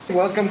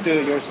Welcome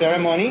to your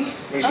ceremony.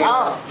 We're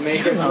going to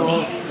make a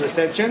small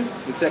reception.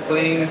 It's a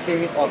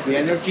cleansing of the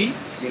energy,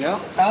 you know?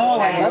 Oh,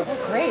 I love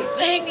it. Great.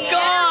 Thank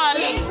God!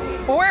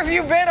 Where have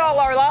you been all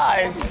our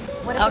lives?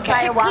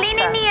 Okay. So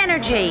cleaning the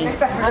energy.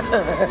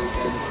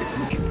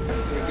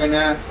 We're going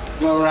to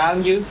go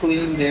around you,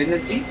 cleaning the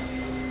energy.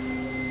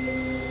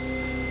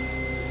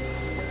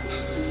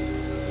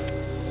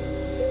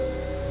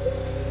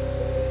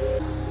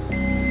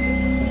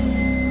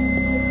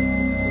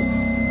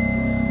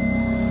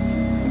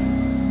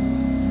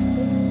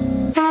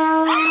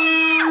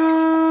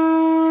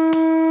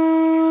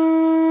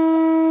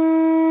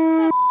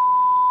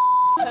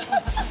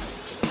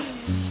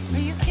 Are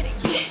you kidding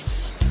me?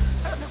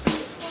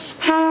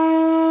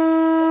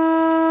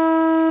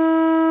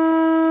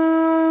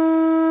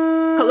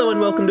 Hello and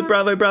welcome to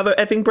Bravo, Bravo,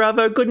 effing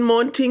Bravo. Good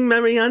morning,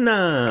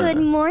 Mariana.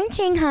 Good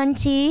morning,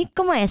 Hunty.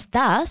 ¿Cómo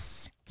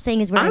estás?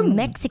 Seeing as we're in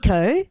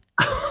Mexico.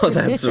 Oh,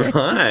 that's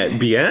right.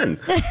 Bien.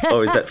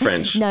 Oh, is that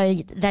French? No,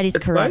 that is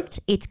It's correct. both?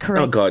 It's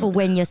correct Oh, God. for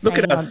when you're saying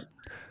Look at us.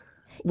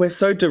 We're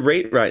so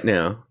Dorit right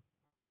now.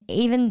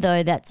 even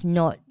though that's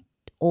not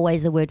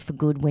always the word for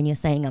good when you're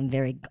saying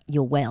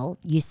you're well,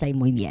 you say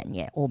muy bien,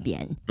 yeah, or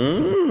bien.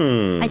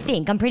 Mm. I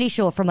think, I'm pretty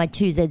sure from my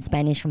 2Z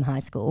Spanish from high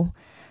school.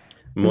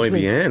 Muy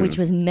bien. Which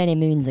was many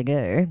moons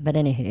ago. But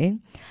anywho,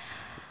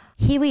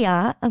 here we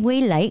are, a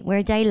wee late. We're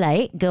a day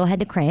late. Girl had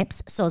the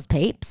cramps, soz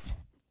peeps.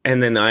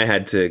 And then I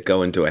had to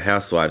go and do a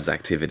housewives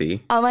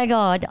activity. Oh my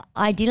God,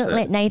 I didn't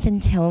let Nathan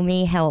tell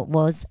me how it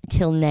was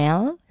till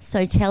now.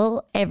 So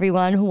tell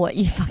everyone what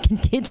you fucking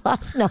did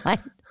last night.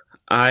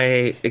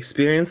 I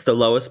experienced the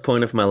lowest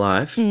point of my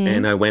life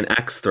and I went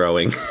axe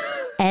throwing.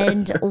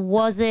 And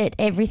was it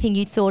everything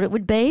you thought it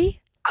would be?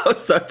 I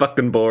was so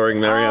fucking boring,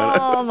 Mariana.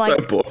 Oh, I was my- so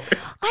boring.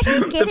 I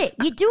don't get it.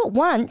 You do it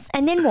once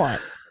and then what?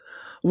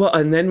 Well,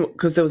 and then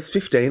because there was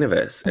 15 of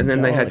us, and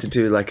then they had God. to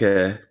do like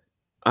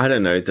I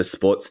don't know the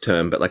sports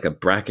term, but like a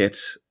bracket.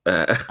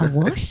 A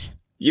what?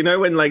 You know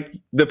when like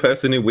the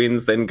person who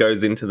wins then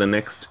goes into the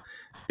next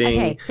thing.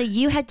 Okay, so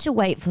you had to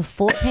wait for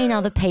 14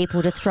 other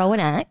people to throw an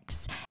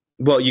axe.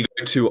 Well, you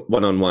go to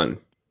one-on-one.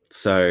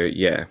 So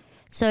yeah,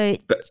 So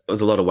but it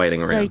was a lot of waiting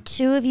So around.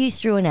 two of you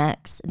threw an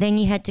axe. Then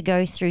you had to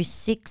go through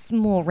 6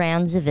 more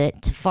rounds of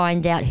it to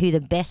find out who the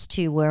best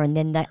two were, and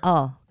then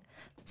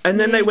And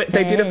then they snooze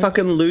did a fest.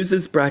 fucking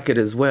losers bracket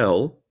as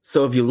well.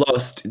 So if you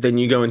lost, then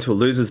you go into a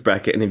losers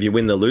bracket, and if you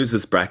win the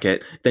losers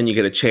bracket, then you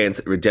get a chance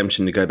at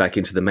redemption to go back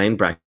into the main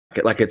bracket,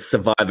 like it's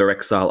Survivor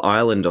Exile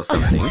Island or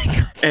something.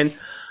 And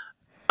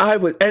I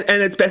would, and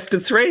it's best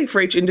of 3 for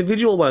each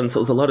individual one. So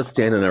it was a lot of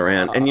standing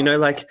around. And you know,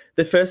 like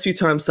the first few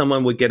times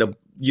someone would get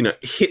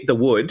hit the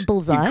wood,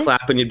 Bullseye. you'd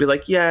clap and you'd be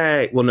like,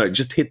 yay. Well, no,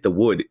 just hit the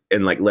wood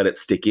and like let it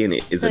stick in.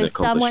 It is So an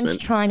someone's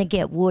accomplishment. trying to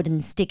get wood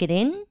and stick it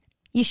in?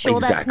 You sure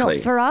that's not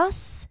Exactly. for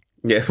us?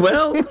 Yeah,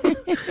 well,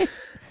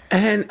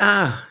 and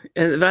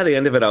by the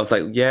end of it, I was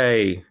like,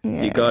 yay,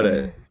 you got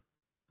it.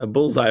 A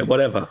bullseye,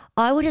 whatever.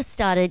 I would have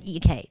started,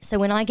 okay, so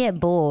when I get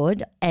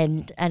bored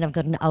and I've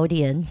got an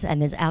audience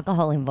and there's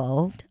alcohol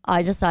involved,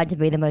 I decide to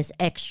be the most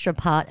extra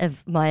part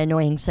of my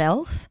annoying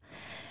self.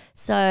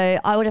 So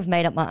I would have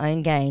made up my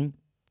own game.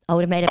 I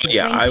would have made up a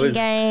Yeah, drinking I was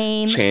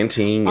game.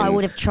 chanting. I and-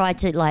 would have tried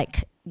to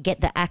like get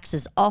the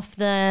axes off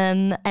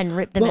them and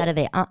rip them Well- out of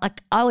their.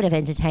 I would have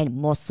entertained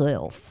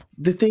myself.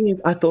 The thing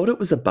is, I thought it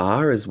was a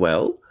bar as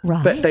well,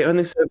 Right. but they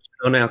only served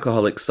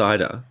non-alcoholic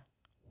cider.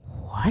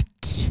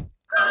 What?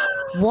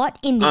 What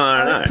in the I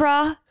don't know.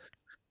 opera?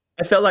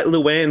 I felt like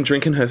Luann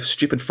drinking her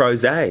stupid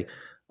frosé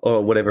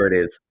or whatever it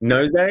is.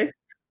 Nose?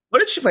 What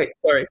did she, wait,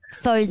 sorry.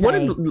 Fose. What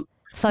did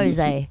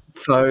Fose.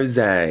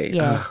 Frosé?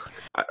 Yeah.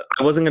 I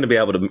wasn't going to be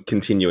able to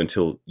continue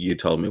until you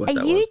told me what Are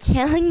that you was.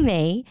 telling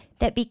me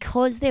that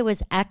because there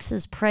was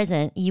axes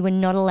present, you were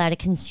not allowed to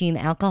consume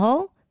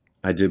alcohol?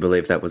 I do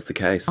believe that was the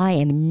case. I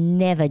am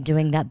never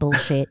doing that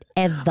bullshit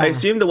ever. I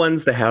assume the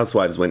ones the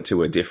housewives went to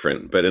were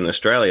different, but in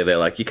Australia, they're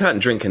like, you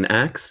can't drink an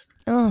axe.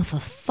 Oh, for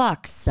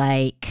fuck's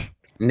sake.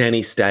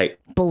 Nanny state.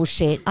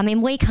 Bullshit. I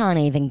mean, we can't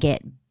even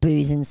get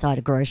booze inside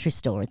a grocery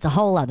store. It's a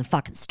whole other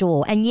fucking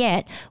store. And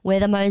yet, we're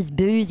the most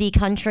boozy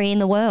country in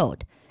the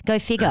world. Go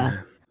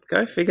figure.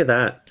 Go figure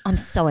that. I'm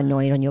so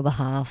annoyed on your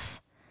behalf.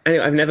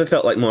 Anyway, I've never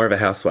felt like more of a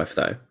housewife,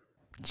 though.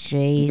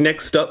 Jeez.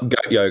 Next stop,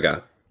 goat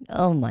yoga.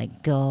 Oh, my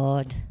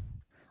God.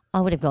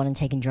 I would have gone and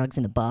taken drugs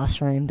in the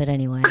bathroom, but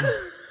anyway.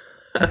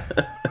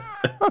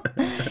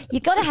 You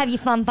got to have your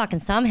fun fucking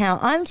somehow.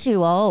 I'm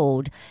too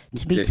old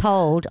to be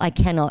told I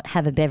cannot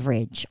have a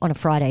beverage on a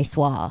Friday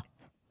soir.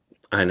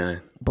 I know.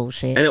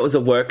 Bullshit. And it was a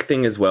work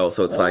thing as well,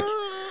 so it's like,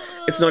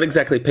 it's not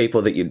exactly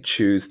people that you'd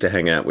choose to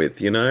hang out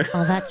with, you know?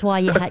 Oh, that's why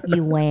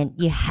you went.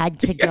 You had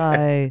to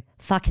go.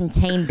 Fucking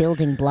team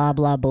building, blah,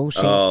 blah,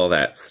 bullshit. All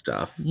that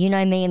stuff. You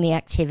know me and the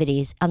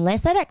activities.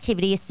 Unless that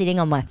activity is sitting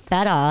on my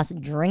fat ass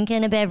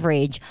drinking a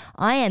beverage,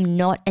 I am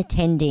not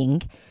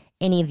attending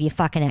any of your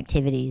fucking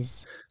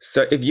activities.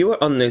 So if you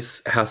were on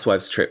this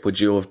housewives trip, would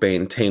you have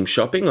been team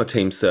shopping or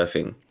team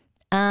surfing?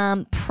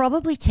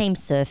 Probably team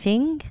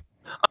surfing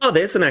Oh,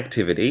 there's an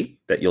activity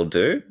that you'll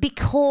do.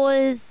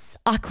 because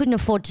I couldn't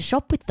afford to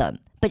shop with them.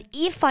 But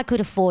if I could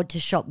afford to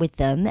shop with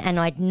them and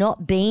I'd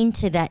not been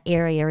to that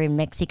area in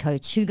Mexico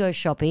to go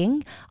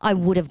shopping, I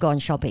would have gone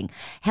shopping.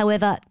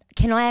 However,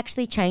 can I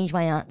actually change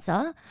my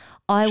answer?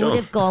 I Sure. would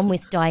have gone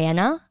with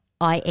Diana,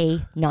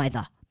 i.e.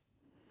 neither.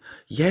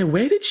 Yeah,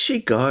 where did she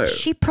go?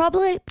 She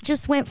probably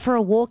just went for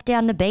a walk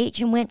down the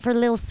beach and went for a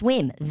little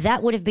swim.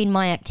 That would have been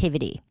my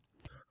activity.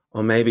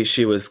 Or maybe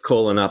she was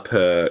calling up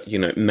her,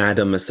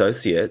 madam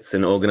associates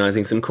and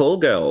organising some call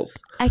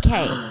girls.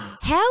 Okay,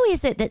 how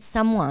is it that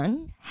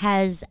someone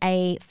has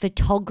a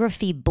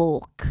photography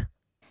book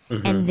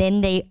and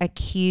then they're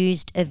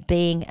accused of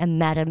being a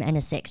madam and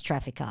a sex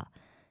trafficker?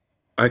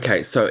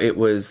 Okay, so it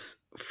was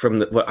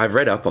from I've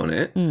read up on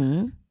it,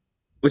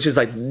 which is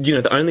like,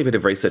 the only bit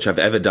of research I've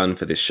ever done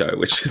for this show,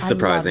 which is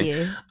surprising.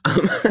 I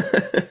love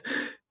you.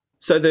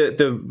 So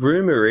the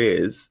rumor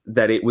is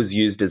that it was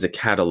used as a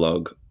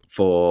catalogue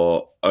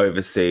for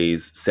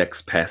overseas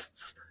sex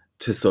pests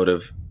to sort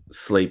of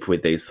sleep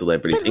with these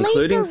celebrities, But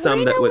including Lisa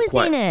some that Rinna were was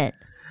quite. in it.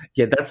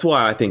 Yeah, that's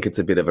why I think it's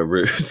a bit of a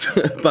ruse.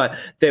 But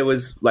there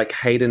was like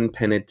Hayden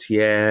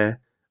Panettiere,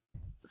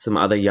 some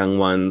other young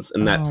ones,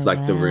 and that's Oh,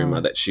 the wow.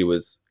 rumor that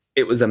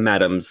it was a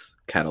madam's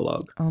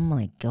catalogue. Oh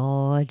my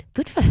God.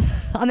 Good for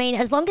I mean,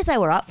 as long as they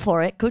were up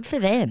for it, good for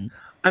them.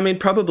 I mean,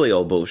 probably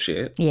all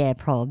bullshit. Yeah,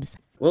 probs.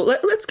 Well,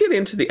 let's get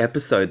into the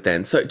episode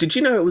then. So, did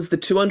you know it was the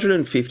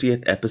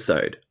 250th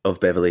episode of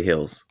Beverly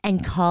Hills?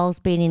 And Kyle's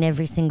been in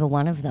every single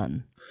one of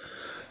them.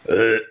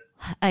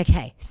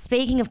 Okay,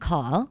 speaking of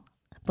Kyle,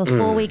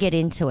 before we get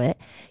into it,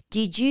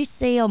 did you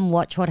see on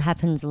Watch What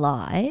Happens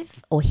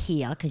Live, or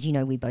hear, because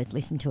we both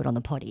listened to it on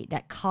the potty,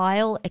 that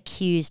Kyle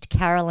accused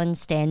Carolyn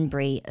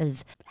Stanbury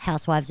of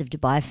Housewives of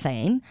Dubai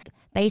fame?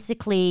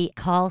 Basically,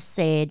 Kyle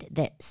said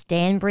that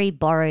Stanbury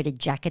borrowed a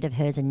jacket of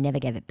hers and never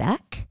gave it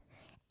back.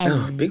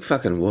 Oh, big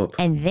fucking whoop.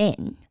 And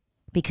then,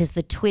 because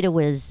the Twitter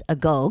was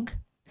agog,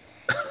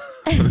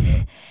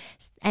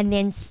 and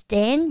then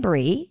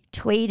Stanbury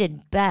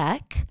tweeted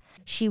back,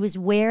 she was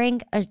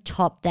wearing a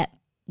top that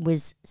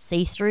was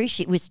see-through.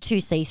 It was too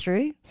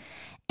see-through.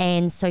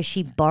 And so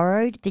she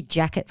borrowed the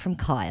jacket from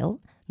Kyle.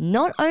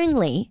 Not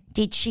only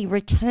did she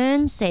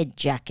return said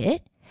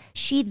jacket,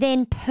 she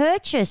then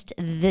purchased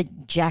the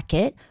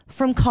jacket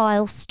from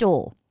Kyle's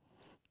store.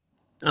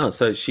 Oh,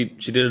 so she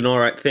did an all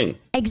right thing.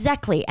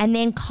 Exactly. And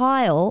then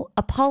Kyle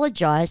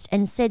apologized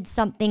and said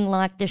something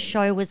like the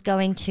show was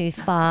going too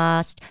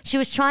fast. She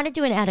was trying to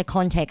do an out of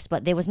context,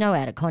 but there was no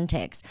out of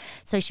context.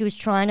 So she was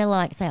trying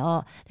to say,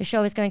 oh, the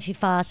show was going too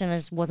fast and I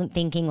just wasn't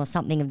thinking or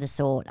something of the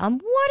sort.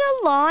 What a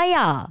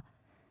liar.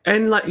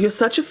 And you're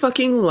such a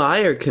fucking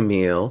liar,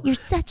 Camille. You're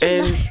such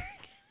a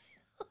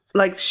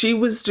liar. She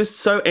was just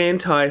so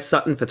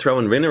anti-Sutton for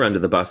throwing Rinna under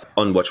the bus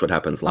on Watch What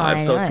Happens Live. I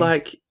So it's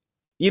know.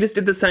 you just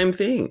did the same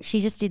thing. She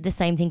just did the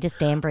same thing to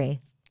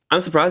Stanbury. I'm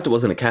surprised it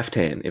wasn't a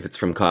caftan if it's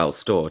from Kyle's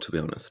store, to be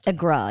honest.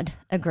 Agreed.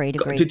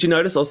 Did you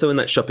notice also in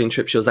that shopping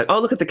trip, she was like, oh,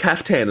 look at the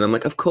caftan. And I'm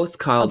like, of course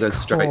Kyle goes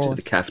straight to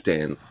the course.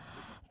 caftans.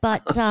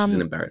 But She's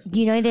an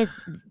embarrassment. there's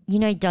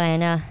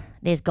Diana,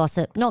 there's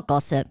gossip, not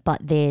gossip, but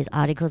there's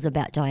articles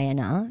about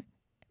Diana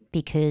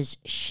because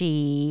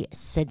she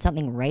said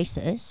something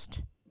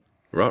racist.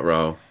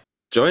 Ruh-roh.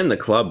 Join the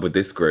club with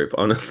this group,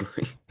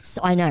 honestly. So,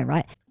 I know,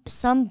 right?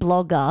 Some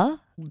blogger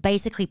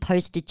basically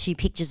posted two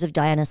pictures of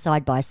Diana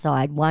side by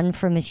side, one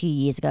from a few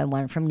years ago and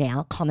one from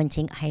now,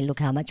 commenting, hey, look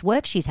how much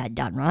work she's had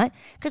done, right?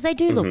 Because they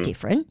do look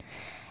different.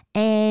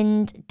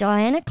 And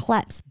Diana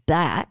claps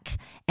back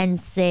and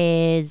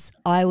says,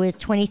 I was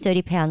 20,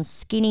 30 pounds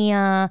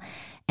skinnier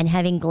and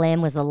having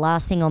glam was the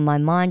last thing on my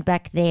mind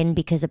back then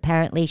because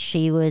apparently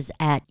she was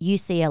at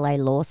UCLA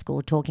Law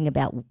School talking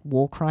about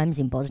war crimes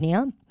in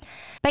Bosnia.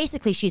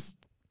 Basically, she's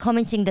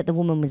commenting that the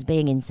woman was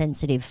being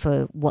insensitive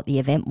for what the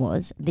event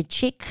was. The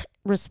chick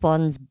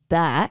responds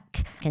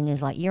back and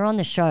is like, you're on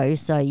the show,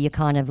 so you're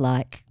kind of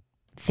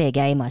fair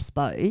game, I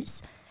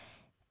suppose.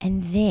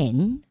 And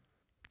then,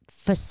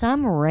 for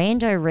some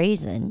rando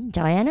reason,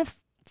 Diana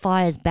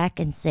fires back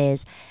and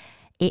says,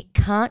 it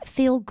can't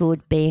feel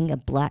good being a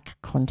black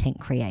content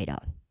creator.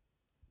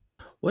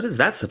 What is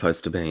that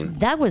supposed to mean?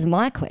 That was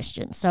my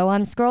question. So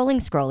I'm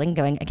scrolling,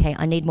 going, okay,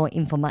 I need more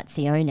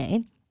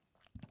informazione.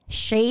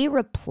 She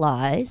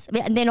replies,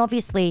 and then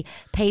obviously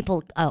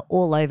people are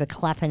all over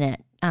clapping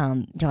at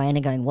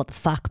Diana going, what the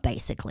fuck,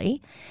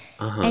 basically.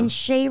 And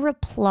she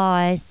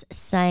replies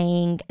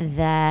saying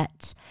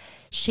that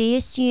she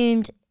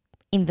assumed,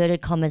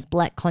 inverted commas,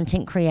 black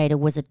content creator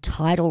was a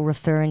title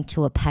referring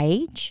to a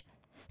page.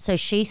 So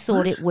she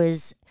thought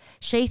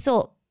she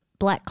thought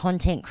black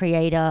content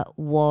creator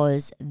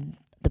was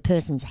the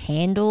person's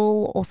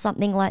handle or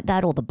something like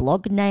that, or the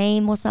blog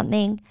name or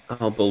something.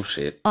 Oh,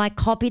 bullshit. I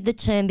copied the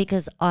term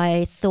because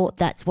I thought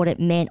that's what it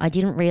meant. I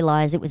didn't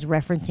realize it was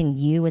referencing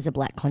you as a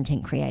black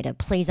content creator.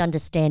 Please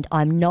understand,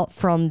 I'm not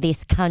from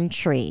this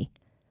country.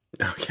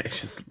 Okay,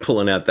 she's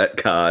pulling out that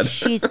card.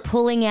 She's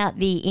pulling out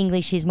the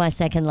English is my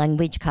second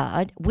language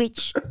card,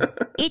 which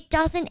it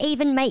doesn't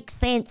even make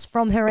sense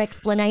from her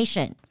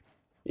explanation.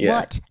 Yeah.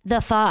 What the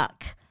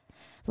fuck?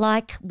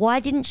 Why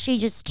didn't she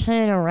just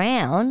turn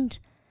around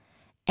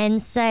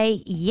and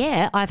say,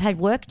 yeah, I've had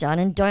work done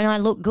and don't I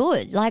look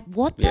good? Like,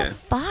 what the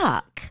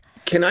fuck?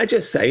 Can I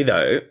just say,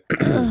 though,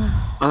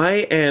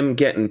 I am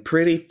getting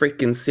pretty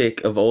freaking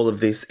sick of all of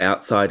this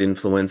outside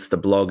influence, the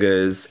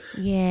bloggers.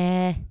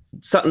 Yeah.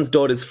 Sutton's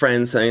daughter's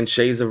friend saying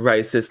she's a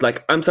racist.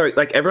 Like, I'm sorry,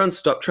 like, everyone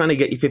stop trying to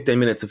get you 15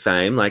 minutes of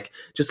fame. Like,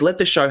 just let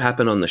the show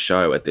happen on the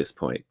show at this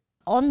point.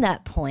 On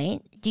that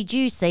point, did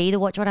you see the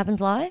Watch What Happens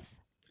Live?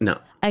 No.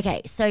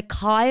 Okay, so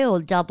Kyle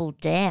doubled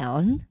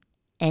down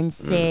and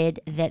said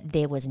that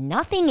there was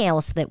nothing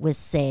else that was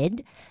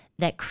said,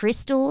 that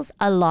Crystal's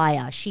a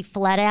liar. She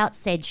flat out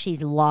said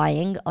she's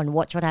lying on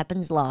Watch What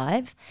Happens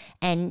Live,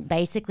 and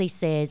basically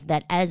says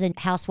that as a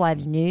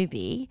Housewives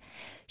newbie,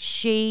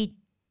 she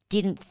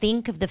didn't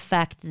think of the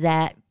fact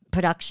that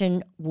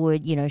production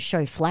would,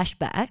 show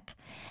flashback.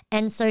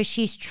 And so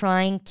she's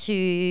trying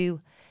to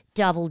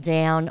double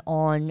down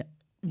on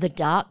the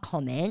dark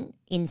comment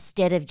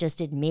instead of just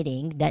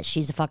admitting that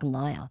she's a fucking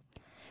liar.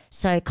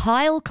 So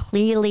Kyle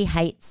clearly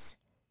hates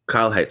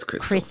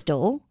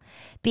Crystal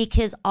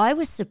because I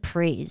was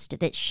surprised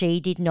that she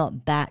did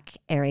not back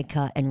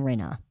Erica and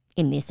Rinna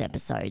in this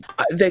episode.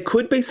 There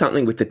could be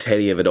something with the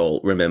Teddy of it all,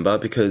 remember,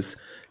 because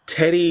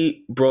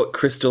Teddy brought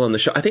Crystal on the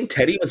show. I think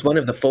Teddy was one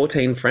of the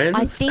 14 friends.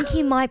 I think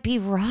you might be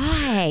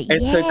right.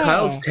 And so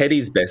Kyle's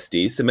Teddy's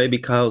bestie, so maybe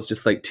Kyle's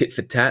just like tit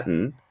for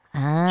tatten,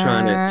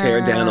 trying to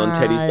tear down on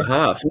Teddy's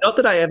behalf. Not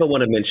that I ever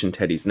want to mention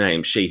Teddy's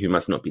name, she who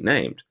must not be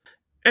named.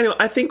 Anyway,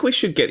 I think we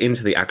should get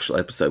into the actual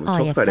episode. We'll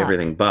talk about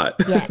everything, but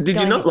did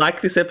you not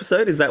like this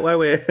episode? Is that why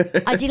we're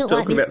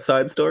talking about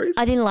side stories?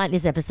 I didn't like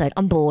this episode.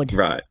 I'm bored.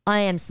 Right. I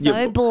am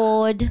so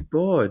bored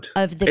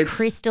of the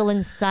Crystal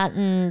and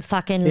Sutton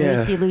fucking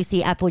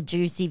Lucy Apple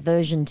Juicy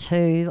version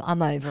 2.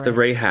 I'm over it. It's the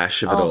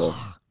rehash of it all.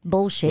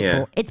 Bullshit.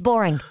 Yeah. It's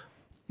boring.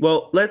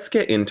 Well, let's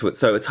get into it.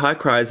 So it's high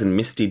cries and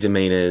misty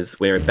demeanors.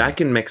 We're back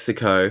in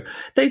Mexico.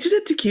 They did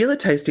a tequila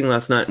tasting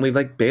last night and we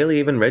barely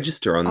even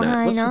register on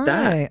that. What's with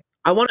that?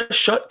 I want a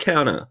shot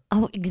counter.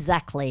 Oh,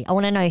 exactly. I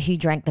want to know who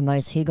drank the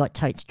most, who got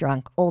totes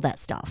drunk, all that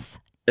stuff.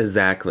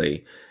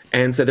 Exactly.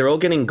 And so they're all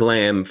getting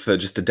glam for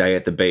just a day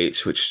at the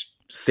beach, which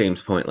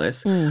seems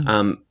pointless.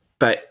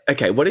 But,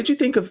 okay, what did you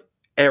think of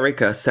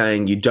Erica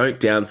saying you don't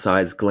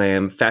downsize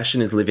glam,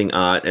 fashion is living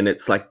art, and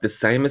it's like the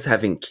same as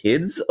having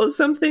kids or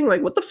something?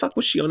 Like, what the fuck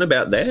was she on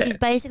about there? She's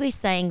basically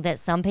saying that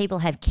some people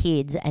have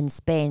kids and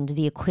spend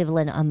the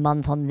equivalent a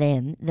month on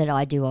them that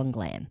I do on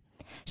glam.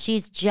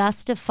 She's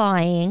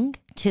justifying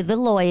to the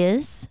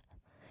lawyers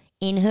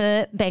in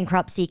her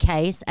bankruptcy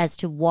case as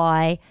to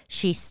why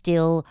she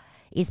still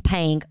is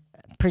paying,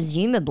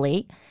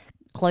 presumably,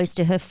 close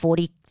to her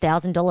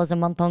 $40,000 a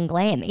month on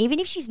glam. Even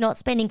if she's not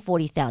spending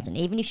 $40,000,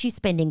 even if she's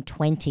spending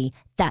 $20,000,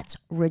 that's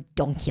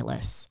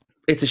redonkulous.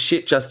 It's a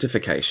shit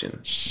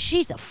justification.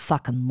 She's a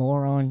fucking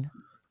moron.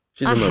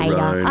 She's a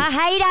maroon. I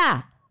hate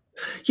her.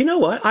 You know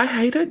what? I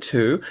hate her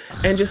too.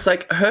 And just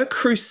like her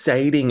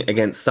crusading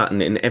against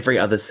Sutton in every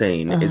other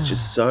scene is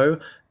just so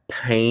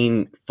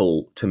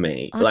painful to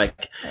me.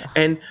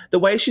 And the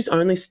way she's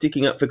only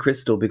sticking up for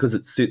Crystal because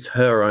it suits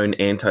her own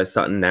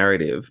anti-Sutton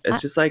narrative. It's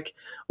just like,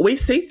 we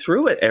see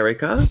through it,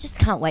 Erica. I just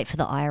can't wait for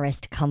the IRS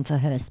to come for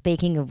her.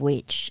 Speaking of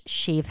which,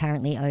 she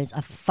apparently owes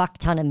a fuck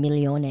ton of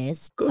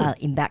millionaires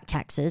in back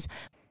taxes.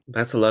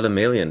 That's a lot of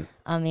million.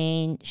 I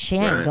mean, she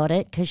ain't got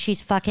it because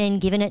she's fucking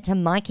giving it to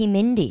Mikey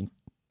Mindy.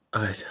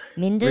 Ridiculous.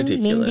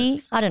 Mindy?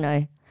 I don't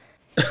know.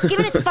 She's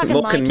giving it to fucking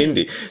Mork Mikey. and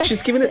Mindy.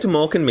 She's giving it to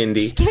Mork and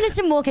Mindy. She's giving it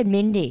to Mork and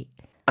Mindy.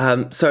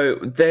 So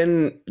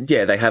then,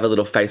 they have a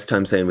little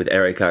FaceTime scene with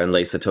Erica and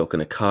Lisa talking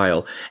to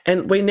Kyle.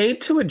 And we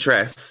need to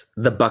address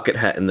the bucket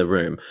hat in the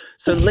room.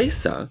 So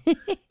Lisa,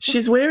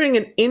 she's wearing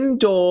an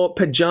indoor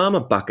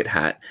pajama bucket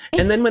hat.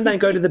 And then when they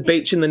go to the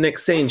beach in the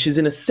next scene, she's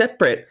in a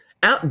separate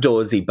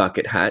outdoorsy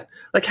bucket hat.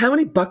 Like, how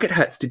many bucket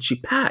hats did she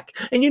pack?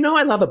 And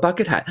I love a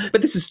bucket hat,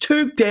 but this is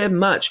too damn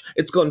much.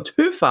 It's gone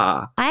too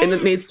far and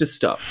it needs to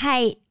stop.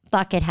 Hate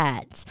bucket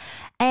hats.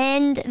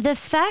 And the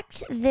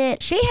fact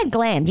that she had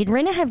glam. Did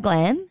Rinna have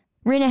glam?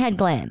 Rinna had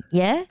glam,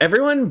 yeah?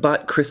 Everyone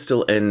but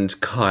Crystal and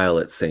Kyle,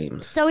 it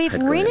seems. So if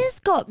Rinna's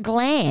got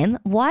glam,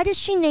 why does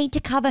she need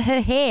to cover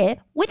her hair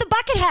with a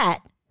bucket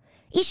hat?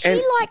 Is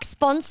she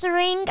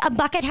sponsoring a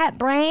bucket hat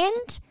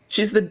brand?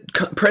 She's the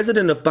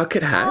president of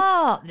bucket hats.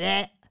 Oh,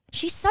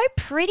 she's so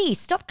pretty.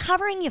 Stop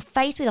covering your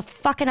face with a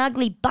fucking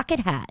ugly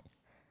bucket hat.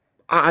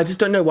 I just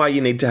don't know why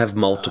you need to have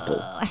multiple.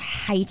 I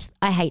hate them.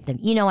 I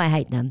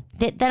hate them.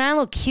 They don't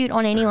look cute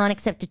on anyone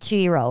except a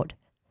 2-year-old.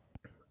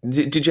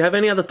 Did you have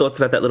any other thoughts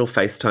about that little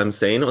FaceTime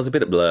scene? It was a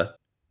bit of blur.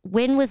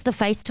 When was the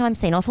FaceTime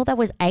scene? I thought that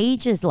was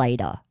ages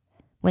later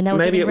when they were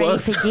getting ready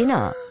for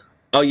dinner.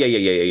 Oh, yeah,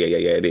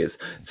 it is.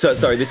 So,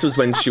 sorry, this was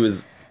when she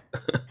was...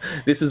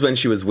 This is when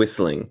she was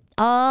whistling.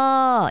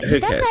 Oh,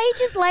 that's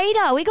ages later.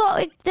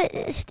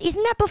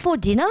 Isn't that before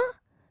dinner?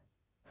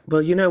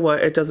 Well, you know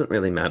what? It doesn't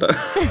really matter.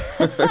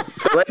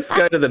 So let's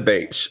go to the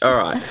beach. All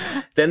right.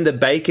 Then the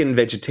bacon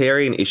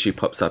vegetarian issue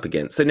pops up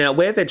again. So now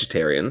we're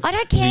vegetarians. I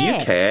don't care. Do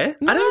you care?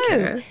 No, I don't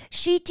care.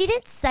 She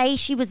didn't say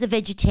she was a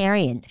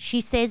vegetarian.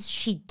 She says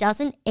she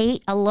doesn't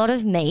eat a lot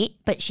of meat,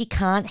 but she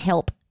can't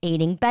help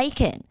eating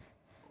bacon.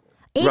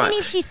 Even Right.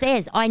 if she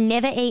says, I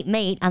never eat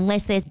meat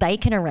unless there's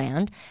bacon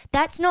around,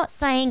 that's not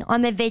saying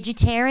I'm a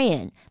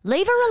vegetarian.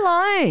 Leave her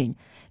alone.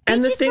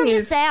 And the Bitch is thing from the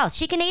is- South.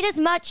 She can eat as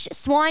much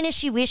swine as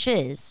she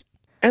wishes.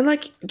 And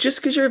like,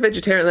 just because you're a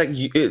vegetarian, like,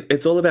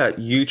 it's all about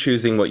you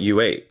choosing what you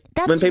eat.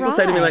 That's when people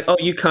say to me, right. like, oh,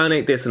 you can't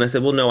eat this. And I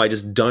said, well, no, I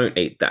just don't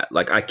eat that.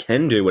 Like, I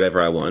can do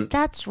whatever I want.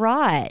 That's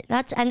right.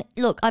 And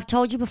look, I've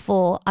told you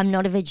before, I'm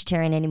not a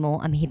vegetarian anymore.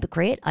 I'm a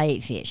hypocrite. I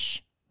eat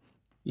fish.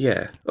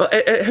 Yeah. Well,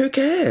 who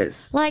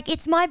cares? Like,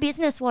 it's my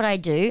business what I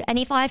do. And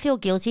if I feel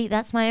guilty,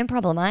 that's my own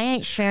problem. I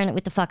ain't sharing it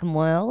with the fucking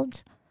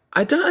world.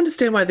 I don't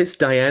understand why this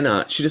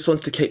Diana, she just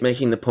wants to keep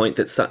making the point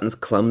that Sutton's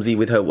clumsy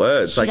with her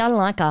words. She doesn't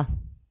like her.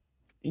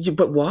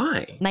 But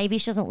why? Maybe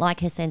she doesn't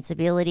like her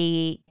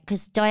sensibility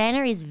because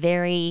Diana is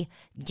very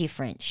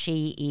different.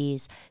 She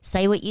is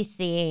say what you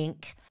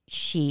think.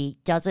 She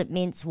doesn't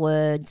mince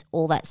words,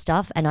 all that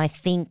stuff. And I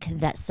think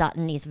that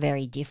Sutton is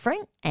very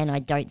different and I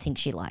don't think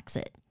she likes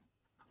it.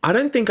 I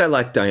don't think I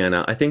like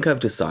Diana. I think I've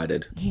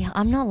decided. Yeah,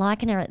 I'm not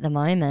liking her at the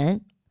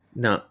moment.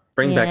 No,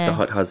 bring back Yeah. the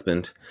hot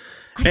husband.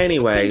 I don't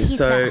Anyway, think he's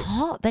so that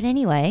hot, but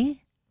anyway.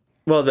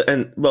 well,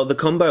 the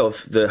combo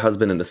of the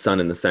husband and the son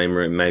in the same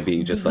room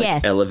maybe just like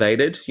Yes.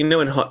 elevated. You know,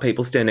 when hot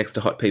people stand next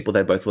to hot people,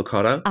 they both look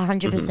hotter.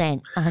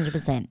 100%.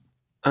 100%.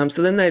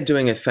 So then they're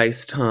doing a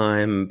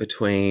FaceTime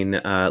between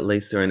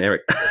Lisa and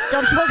Eric.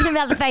 Stop talking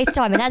about the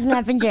FaceTime. It hasn't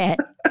happened yet.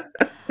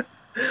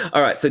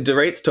 All right, so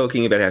Dorit's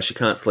talking about how she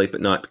can't sleep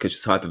at night because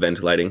she's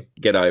hyperventilating.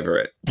 Get over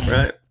it,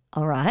 right?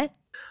 All right.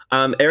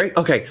 Eric,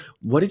 okay,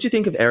 what did you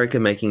think of Erica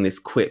making this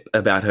quip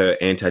about her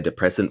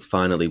antidepressants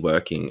finally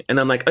working? And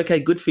I'm like, okay,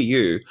 good for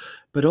you.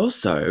 But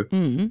also,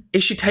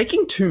 is she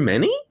taking too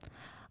many?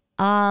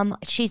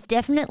 She's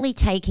definitely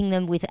taking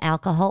them with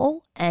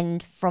alcohol,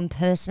 and from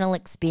personal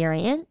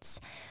experience,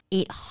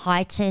 it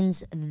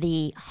heightens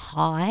the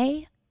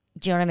high.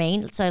 Do you know what I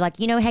mean? So, like,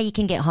 you know how you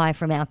can get high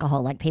from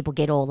alcohol? Like, people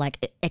get all,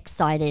 like,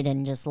 excited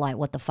and just like,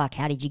 what the fuck?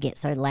 How did you get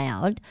so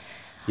loud?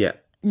 Yeah.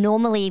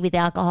 Normally with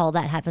alcohol,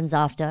 that happens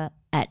after,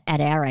 at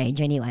our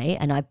age anyway,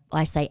 and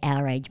I say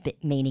our age,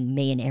 but meaning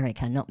me and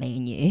Erica, not me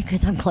and you,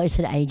 because I'm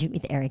closer to age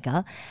with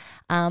Erica.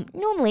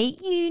 Normally,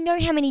 you know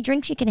how many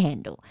drinks you can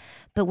handle.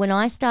 But when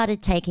I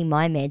started taking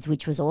my meds,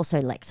 which was also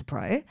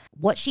Lexapro,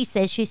 what she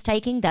says she's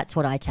taking, that's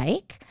what I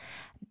take.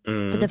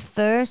 For the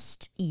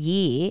first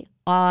year,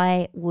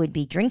 I would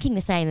be drinking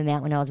the same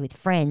amount when I was with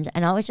friends,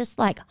 and I was just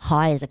like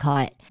high as a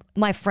kite.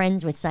 My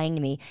friends were saying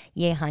to me,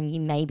 yeah, hun, you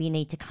maybe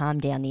need to calm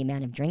down the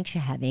amount of drinks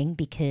you're having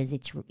because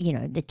it's, you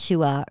know, the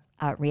two are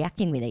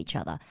reacting with each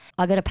other.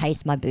 I got to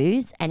pace my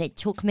booze, and it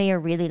took me a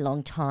really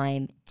long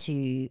time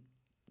to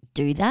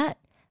do that.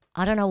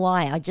 I don't know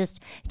why. It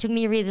took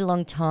me a really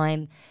long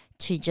time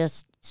to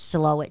just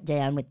slow it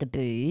down with the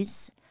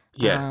booze.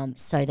 Yeah.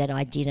 So that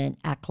I didn't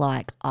act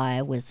like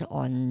I was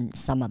on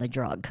some other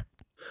drug.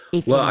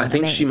 If you Well, know I what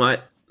think mean. she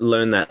might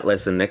learn that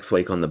lesson next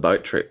week on the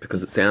boat trip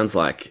because it sounds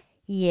like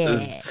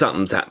Yeah.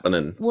 something's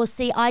happening. Well,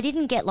 see, I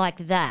didn't get like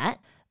that.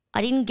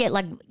 I didn't get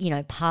like, you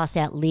know, pass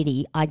out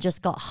Liddy. I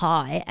just got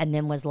high and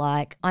then was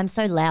like, I'm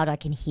so loud I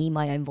can hear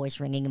my own voice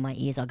ringing in my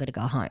ears. I got to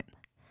go home.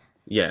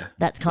 Yeah.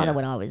 That's kind of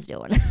what I was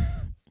doing.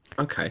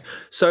 Okay.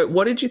 So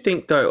what did you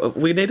think, though?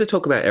 We need to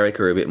talk about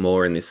Erica a bit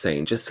more in this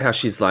scene, just how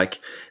she's like,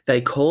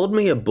 they called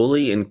me a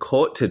bully in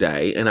court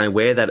today and I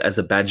wear that as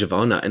a badge of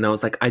honor. And I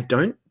was like, I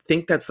don't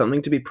think that's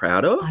something to be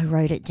proud of. I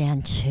wrote it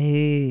down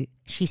too.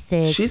 She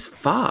says, She's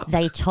fucked.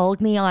 they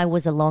told me I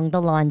was along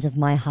the lines of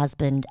my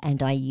husband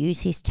and I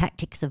use his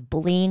tactics of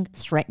bullying,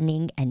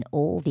 threatening, and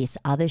all this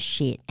other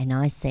shit. And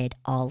I said,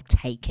 I'll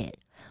take it.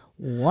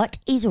 What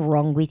is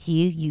wrong with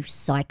you, you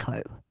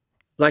psycho?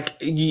 Like,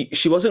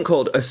 she wasn't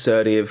called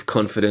assertive,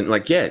 confident.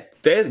 Like, yeah,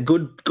 they're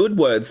good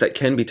words that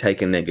can be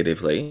taken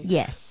negatively.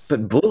 Yes.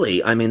 But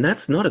bully, I mean,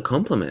 that's not a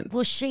compliment.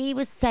 Well, she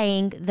was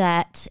saying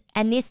that,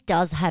 and this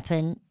does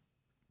happen,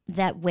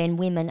 that when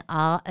women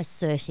are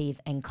assertive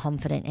and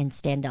confident and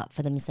stand up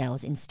for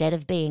themselves, instead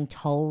of being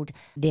told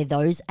they're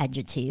those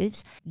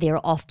adjectives,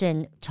 they're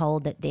often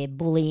told that they're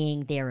bullying,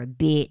 they're a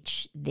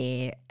bitch,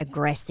 they're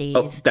aggressive.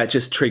 Oh, that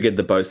just triggered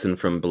the bosun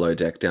from Below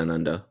Deck Down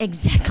Under.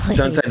 Exactly.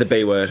 Don't say the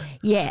B word.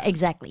 Yeah,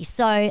 exactly.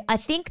 So I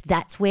think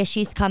that's where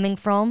she's coming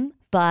from.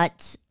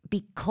 But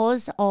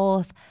because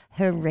of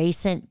her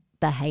recent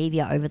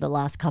behavior over the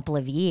last couple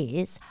of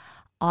years,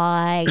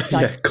 I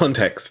don't. Yeah,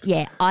 context.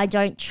 Yeah, I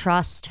don't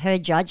trust her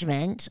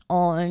judgment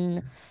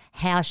on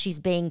how she's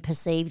being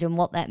perceived and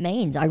what that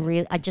means. I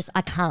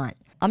can't.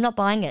 I'm not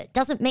buying it.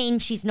 Doesn't mean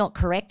she's not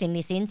correct in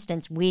this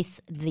instance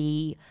with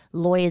the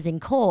lawyers in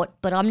court,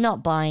 but I'm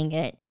not buying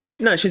it.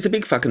 No, she's a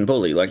big fucking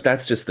bully. Like,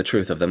 that's just the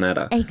truth of the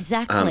matter.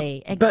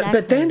 Exactly.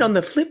 But then on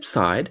the flip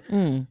side,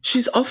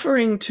 she's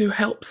offering to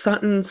help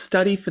Sutton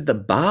study for the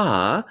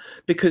bar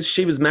because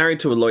she was married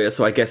to a lawyer,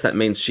 so I guess that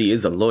means she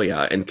is a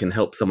lawyer and can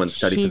help someone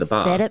study She's for the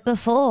bar. said it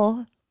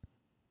before.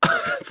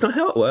 That's not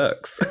how it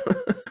works.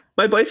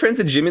 My boyfriend's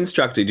a gym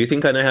instructor. Do you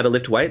think I know how to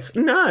lift weights?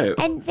 No.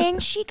 And then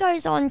she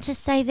goes on to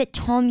say that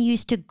Tom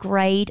used to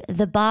grade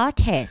the bar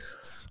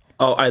tests.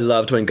 Oh, I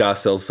loved when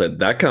Garcelle said,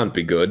 that can't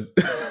be good.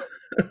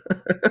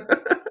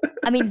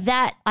 I mean,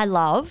 that I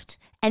loved.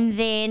 And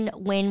then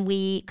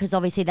because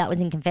obviously that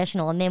was in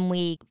confessional, and then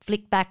we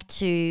flick back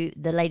to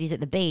the ladies at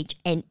the beach,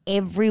 and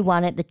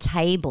everyone at the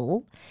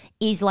table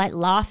is like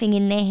laughing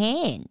in their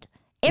hand.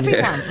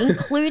 Everyone,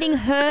 including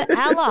her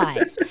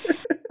allies.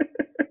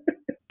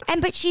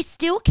 But she's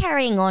still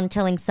carrying on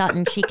telling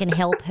Sutton she can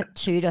help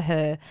tutor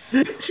her.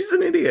 She's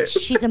an idiot.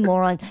 She's a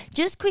moron.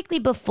 Just quickly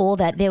before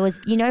that, there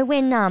was,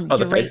 when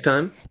the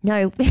FaceTime?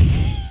 No,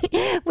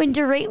 when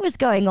Dorit was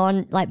going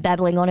on, like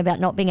babbling on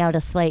about not being able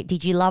to sleep,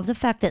 did you love the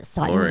fact that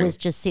Sutton Boring. was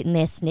just sitting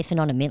there sniffing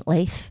on a mint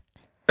leaf?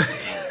 She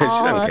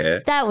don't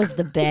care. That was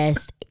the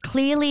best.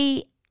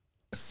 Clearly,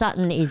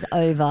 Sutton is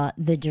over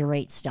the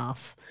Dorit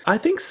stuff. I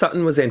think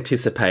Sutton was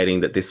anticipating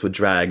that this would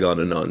drag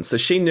on and on, so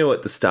she knew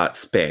at the start,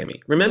 spare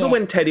me. Remember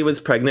when Teddy was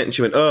pregnant and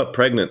she went, oh,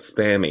 pregnant,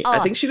 spare me. I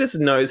think she just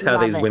knows how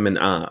these women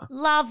are.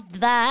 Loved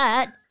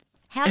that.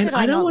 How could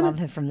I not love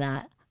her from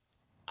that?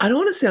 I don't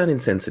want to sound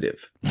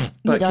insensitive,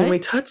 but can we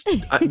touch?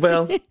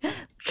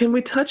 Can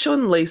we touch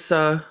on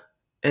Lisa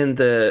and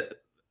her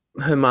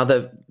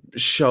mother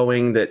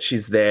showing that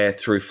she's there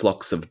through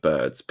flocks of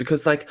birds?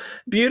 Because, like,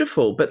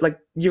 beautiful, but like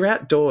you're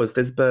outdoors,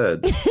 there's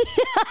birds.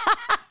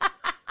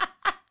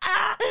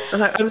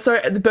 Like, I'm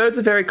sorry, the birds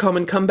are very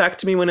common. Come back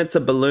to me when it's a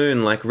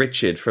balloon, like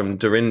Richard from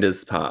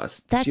Dorinda's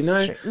past. That's Do you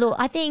know? true. Look,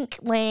 I think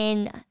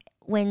when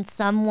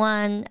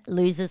someone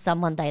loses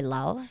someone they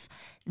love,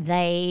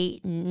 they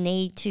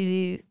need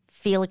to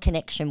feel a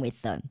connection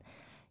with them.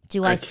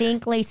 Do I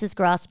think Lisa's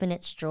grasping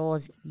at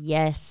straws?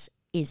 Yes.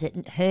 Is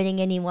it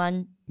hurting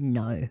anyone?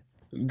 No.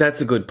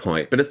 That's a good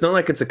point. But it's not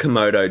like it's a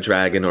Komodo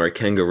dragon or a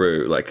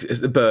kangaroo, like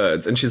it's the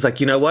birds. And she's like,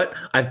 you know what?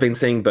 I've been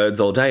seeing birds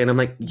all day. And I'm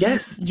like,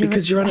 yes,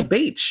 because you're on a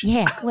beach.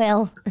 Yeah,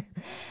 well,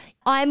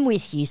 I'm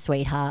with you,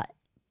 sweetheart.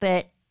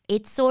 But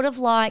it's sort of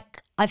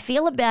like I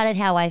feel about it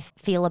how I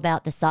feel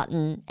about the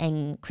Sutton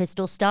and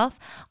Crystal stuff.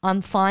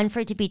 I'm fine for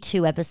it to be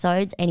 2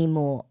 episodes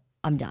anymore.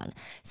 I'm done.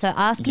 So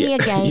ask me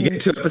again. You get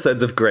 2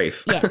 episodes of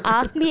grief. Yeah,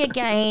 ask me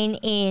again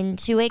in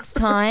 2 weeks'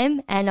 time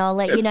and I'll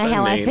let you know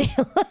how I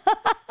feel.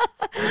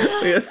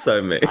 You're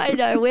so mean. I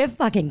know, we're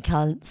fucking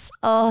cunts.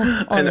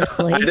 Oh,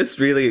 honestly. I just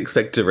really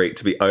expect Dorit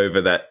to be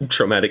over that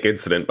traumatic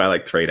incident by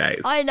like 3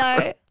 days. I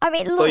know. I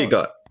mean, That's all you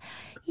got.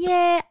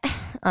 Yeah,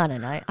 I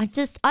don't know.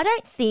 I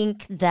don't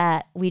think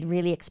that we'd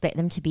really expect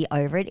them to be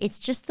over it. It's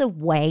just the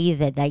way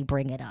that they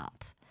bring it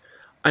up.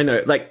 I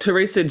know, like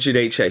Teresa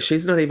Giudice,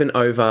 she's not even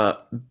over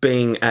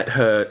being at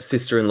her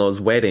sister-in-law's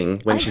wedding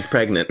when she's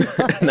pregnant.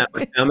 And that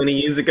was how many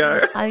years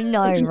ago? I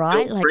know,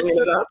 right? Like bringing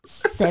it up.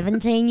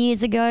 17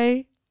 years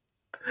ago.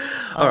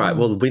 All right,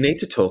 well, we need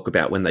to talk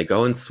about when they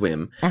go and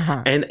swim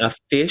and a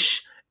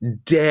fish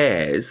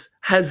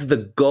has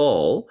the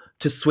gall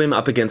to swim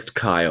up against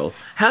Kyle.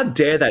 How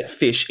dare that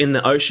fish in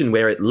the ocean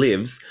where it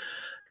lives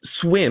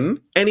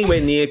swim anywhere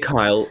near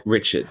Kyle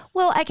Richards?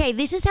 Well, okay,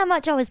 this is how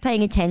much I was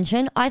paying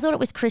attention. I thought it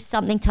was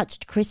something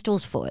touched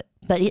Crystal's foot,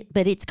 but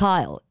it's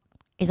Kyle.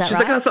 Is that She's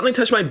right? like, oh, something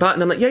touched my butt.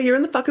 And I'm like, yeah, you're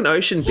in the fucking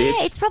ocean, bitch.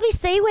 Yeah, it's probably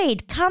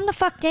seaweed. Calm the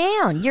fuck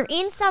down. You're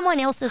in someone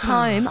else's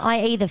home,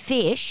 i.e. the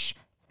fish.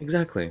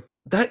 Exactly.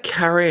 That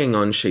carrying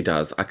on she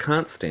does, I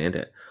can't stand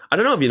it. I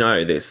don't know if you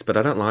know this, but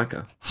I don't like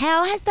her.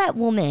 How has that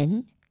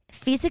woman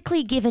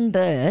physically given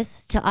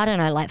birth to, I don't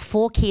know, like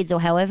 4 kids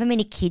or however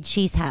many kids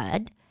she's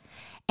had,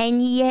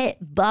 and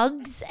yet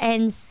bugs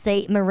and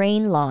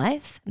marine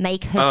life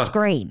make her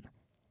scream?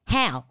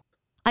 How?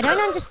 I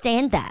don't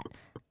understand that.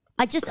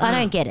 I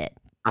don't get it.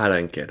 I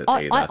don't get it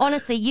either.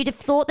 Honestly, you'd have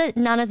thought that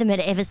none of them had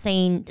ever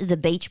seen the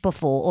beach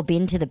before or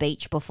been to the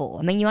beach before.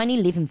 I mean, you only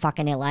live in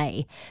fucking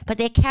LA, but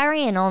they're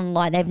carrying on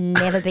like they've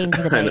never been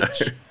to the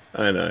beach.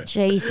 I know.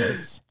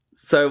 Jesus.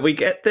 So we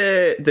get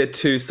the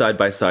 2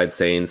 side-by-side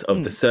scenes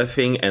of the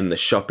surfing and the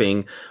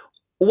shopping.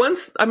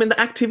 The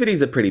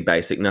activities are pretty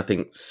basic.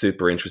 Nothing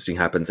super interesting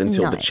happens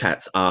until the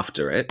chats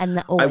after it.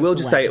 And I will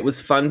just say it was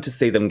fun to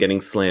see them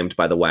getting slammed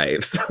by the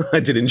waves.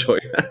 I did enjoy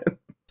that.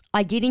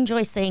 I did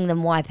enjoy seeing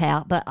them wipe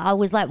out, but I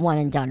was like one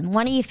and done.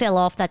 One of you fell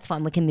off, that's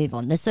fine, we can move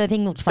on. The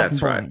surfing looked fucking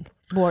boring.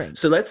 Boring.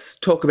 So let's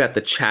talk about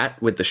the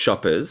chat with the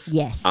shoppers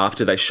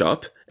after they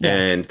shop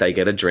and they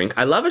get a drink.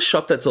 I love a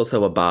shop that's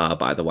also a bar,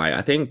 by the way.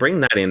 I think bring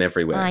that in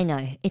everywhere. I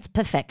know. It's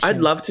perfection. I'd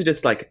love to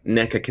just like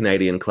neck a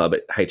Canadian club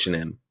at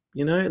H&M.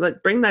 You know,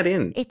 like bring that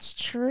in. It's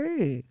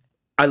true.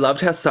 I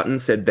loved how Sutton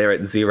said they're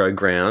at zero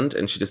ground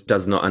and she just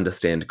does not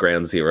understand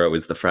ground zero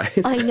is the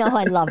phrase. I know.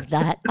 I love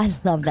that. I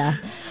love that.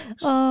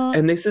 Oh.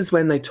 And this is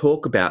when they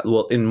talk about,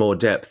 well, in more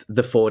depth,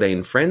 the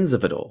 14 friends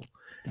of it all.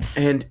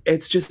 And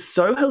it's just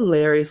so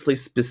hilariously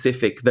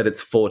specific that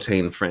it's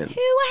 14 friends.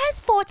 Who has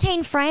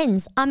 14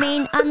 friends? I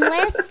mean,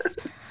 unless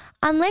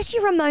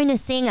you're Ramona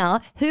Singer,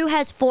 who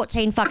has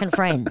 14 fucking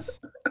friends?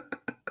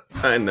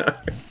 I know.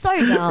 So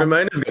dumb.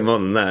 Ramona's got more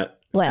than that.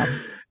 Well.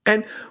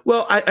 And,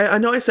 well, I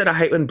know I said I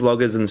hate when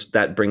bloggers and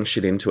that bring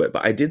shit into it,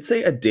 but I did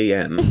see a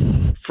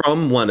DM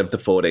from one of the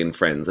 14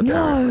 friends,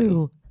 apparently.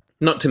 No.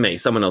 Not to me.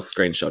 Someone else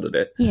screenshotted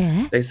it.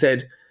 Yeah. They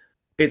said,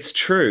 it's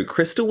true.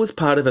 Crystal was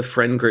part of a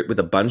friend group with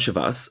a bunch of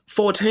us.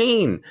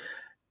 14.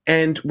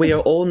 and we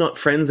are all not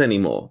friends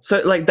anymore.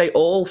 So like they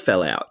all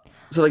fell out.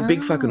 So like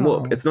big fucking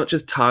whoop. It's not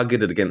just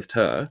targeted against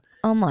her.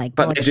 Oh my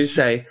But God. they do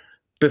say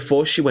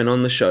before she went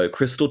on the show,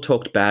 Crystal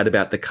talked bad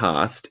about the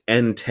cast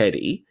and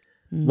Teddy.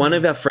 One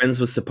of our friends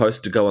was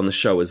supposed to go on the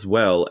show as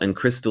well, and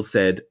Crystal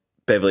said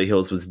Beverly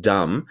Hills was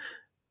dumb,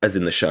 as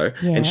in the show,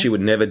 Yeah. and she would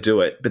never do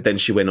it. But then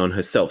she went on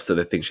herself, so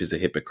they think she's a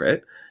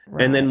hypocrite.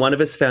 And then one of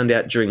us found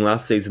out during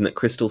last season that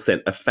Crystal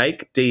sent a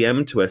fake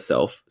DM to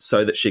herself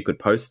so that she could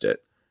post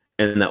it,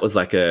 and that was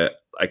like a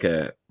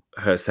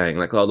her saying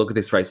like, "Oh, look at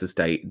this racist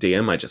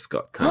DM I just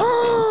got." Kind of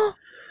thing.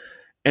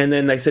 And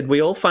then they said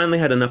we all finally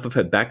had enough of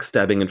her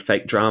backstabbing and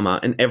fake drama,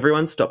 and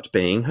everyone stopped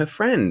being her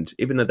friend,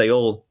 even though they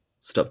all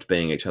stopped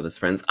being each other's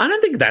friends. I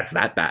don't think that's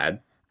that bad.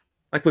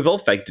 Like we've all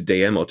faked a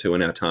DM or two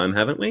in our time,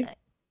 haven't we?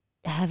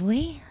 Have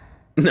we?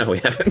 No, we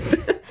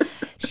haven't.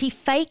 She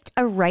faked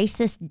a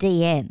racist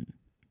DM.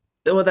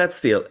 Well, that's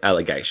the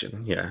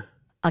allegation. Yeah.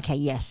 Okay,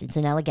 yes, it's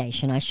an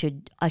allegation. I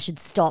should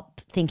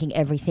stop thinking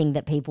everything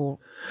that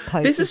people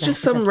post. This is just as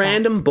a some fact.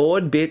 random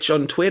bored bitch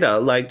on Twitter,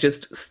 like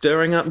just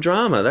stirring up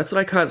drama. That's what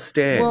I can't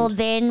stand. Well,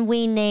 then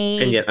we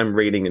need. and yet I'm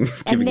reading and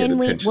giving it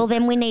attention.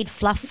 Then we need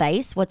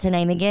Fluffface. What's her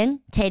name again?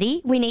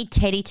 Teddy. We need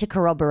Teddy to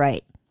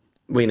corroborate.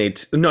 We don't need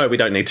Teddy. We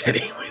don't need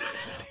Teddy.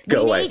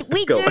 Go away.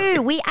 We Go do. away.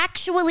 We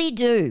actually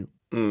do.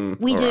 We all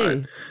do.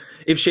 right.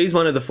 If she's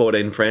one of the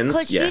 14 friends,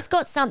 Because yeah. she's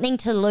got something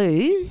to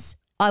lose.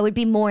 I would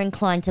be more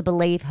inclined to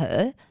believe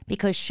her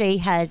because she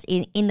has,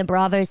 in the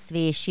Bravo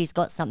sphere, she's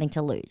got something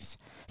to lose.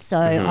 So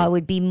I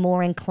would be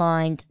more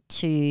inclined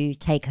to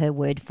take her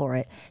word for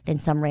it than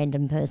some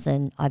random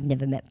person I've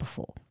never met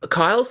before.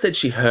 Kyle said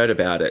she heard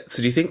about it.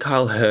 So do you think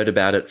Kyle heard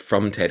about it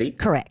from Teddy?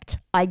 Correct.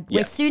 Yeah.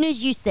 As soon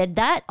as you said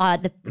that,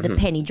 the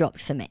penny dropped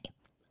for me.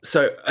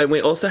 So, and we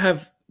also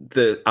have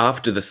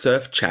after the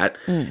surf chat,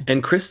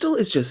 and Crystal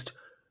is just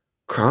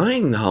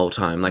crying the whole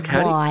time. Like,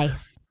 Why?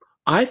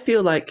 I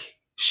feel like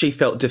she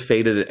felt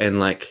defeated and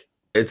like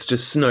it's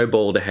just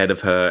snowballed ahead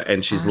of her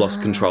and she's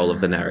lost control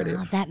of the Oh,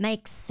 narrative. that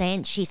makes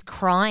sense. She's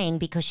crying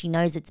because she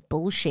knows it's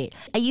bullshit.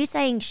 Are you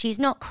saying she's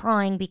not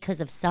crying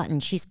because of Sutton?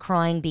 She's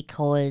crying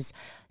because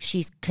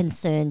she's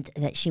concerned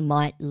that she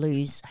might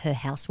lose her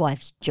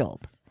housewife's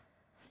job.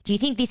 Do you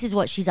think this is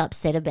what she's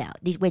upset about?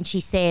 When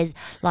she says,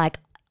 like,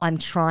 I'm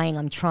trying.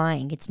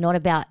 It's not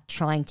about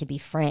trying to be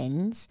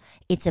friends.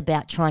 It's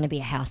about trying to be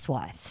a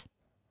housewife.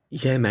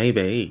 Yeah,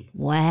 maybe.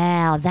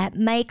 Wow, that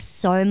makes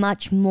so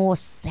much more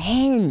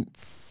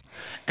sense.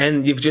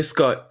 And you've just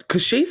got,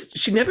 because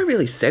she never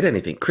really said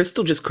anything.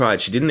 Crystal just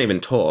cried. She didn't even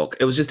talk.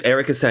 It was just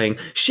Erica saying,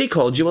 she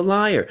called you a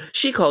liar.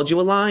 She called you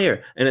a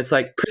liar. And it's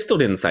like, Crystal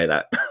didn't say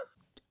that.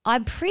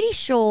 I'm pretty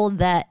sure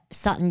that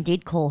Sutton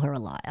did call her a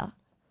liar.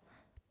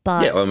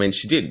 But Yeah, well, I mean,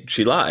 she did.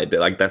 She lied.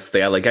 Like, that's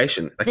the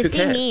allegation. Like, the who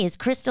thing cares? is,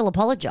 Crystal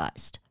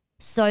apologized.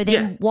 So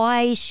then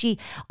why is she...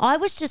 I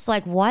was just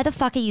like, why the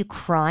fuck are you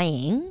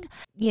crying?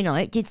 You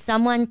know, did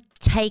someone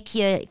take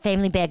your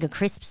family bag of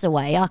crisps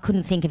away? I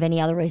couldn't think of any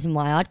other reason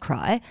why I'd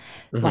cry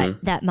like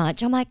that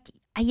much. I'm like,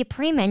 are you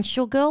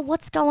premenstrual, girl?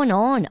 What's going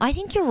on? I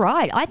think you're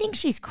right. I think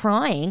she's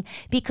crying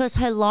because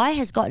her lie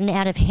has gotten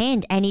out of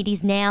hand and it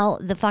is now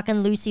the fucking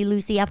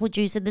Lucy apple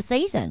juice of the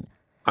season.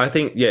 I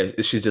think,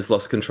 she's just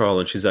lost control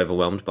and she's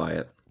overwhelmed by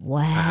it.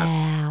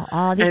 Wow.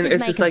 Oh, this And is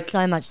it's just making like-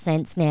 so much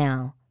sense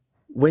now.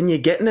 When you're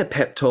getting a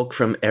pep talk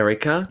from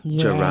Erica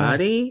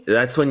Girardi,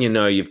 that's when you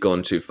know you've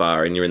gone too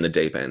far and you're in the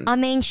deep end. I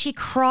mean, she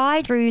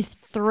cried through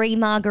 3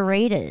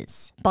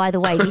 margaritas. By the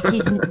way,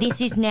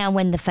 this is now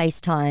when the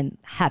FaceTime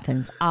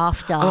happens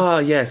after. Oh,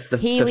 yes, the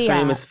Here we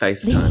famous are.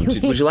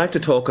 FaceTime. Would you like to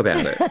talk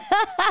about it?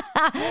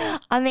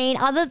 I mean,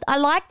 I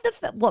like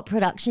what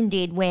production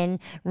did when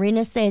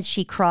Rinna says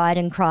she cried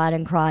and cried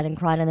and cried and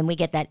cried, and then we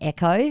get that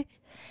echo.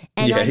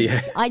 And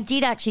I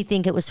did actually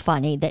think it was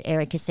funny that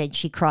Erica said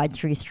she cried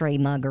through 3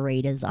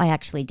 margaritas. I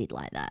actually did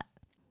like that.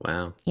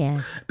 Wow.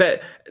 Yeah.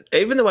 But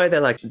even the way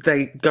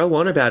they go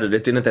on about it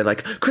at dinner, they're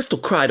like, Crystal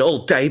cried all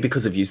day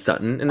because of you,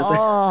 Sutton. And it's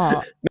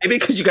like, maybe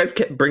because you guys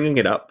kept bringing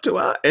it up to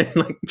her and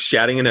like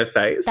shouting in her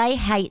face. They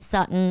hate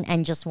Sutton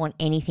and just want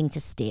anything to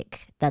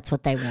stick. That's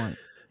what they want.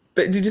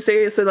 But did you see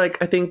it? So like,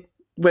 I think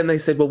when they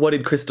said, well, what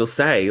did Crystal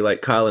say?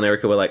 Like Kyle and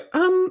Erica were like,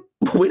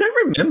 we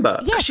don't remember.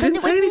 Yeah, she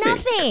because didn't it was say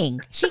anything.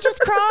 nothing. She just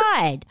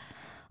cried.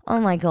 Oh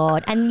my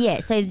God. And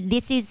yeah, so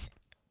this is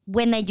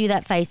when they do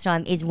that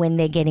FaceTime is when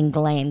they're getting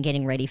glam,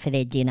 getting ready for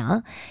their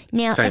dinner.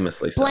 Now,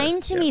 Famously so,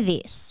 explain to me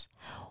this.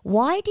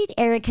 Why did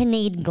Erica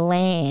need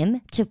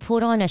glam to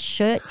put on a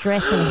shirt,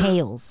 dress and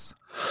heels?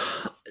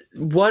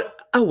 What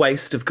a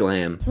waste of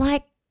glam.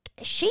 Like,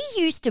 she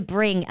used to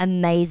bring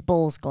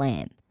amazeballs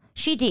glam.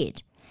 She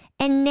did.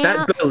 And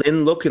now, That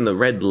Berlin look in the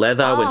red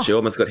leather when she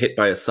almost got hit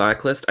by a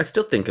cyclist, I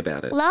still think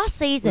about it. last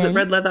season. Was it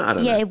red leather? I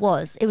don't know. Yeah, it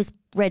was. It was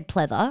red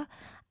pleather.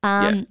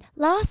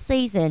 Last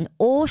season,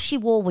 all she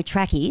wore were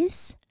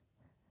trackies.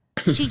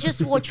 She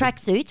just wore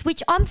tracksuits,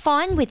 which I'm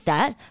fine with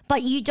that,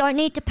 but you don't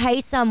need to pay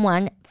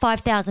someone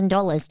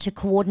 $5,000 to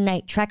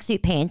coordinate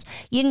tracksuit pants.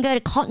 You can go to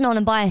Cotton On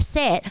and buy a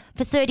set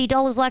for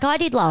 $30 like I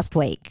did last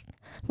week.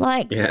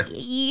 Like,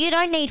 you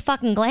don't need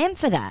fucking glam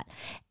for that.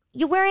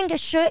 you're wearing a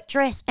shirt,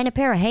 dress, and a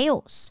pair of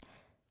heels.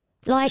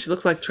 Like, She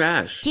looked like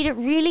trash. did it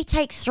really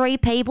take 3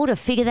 people to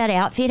figure that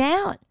outfit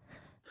out?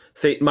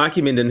 See,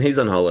 Mikey Minden, he's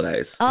on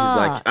holidays. He's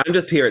like, I'm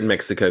just here in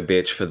Mexico,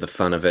 bitch, for the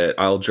fun of it.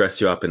 I'll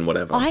dress you up in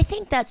whatever. I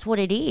think that's what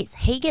it is.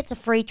 He gets a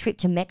free trip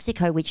to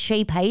Mexico, which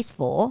she pays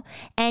for,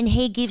 and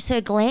he gives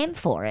her glam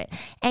for it.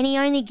 And he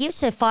only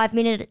gives her 5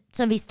 minutes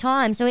of his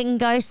time so he can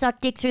go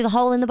suck dick through the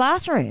hole in the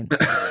bathroom.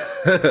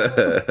 I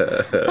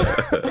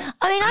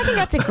mean, I think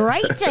that's a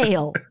great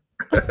deal.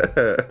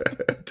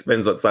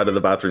 Depends what side of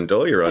the bathroom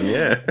door you're on,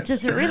 yeah.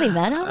 Does it really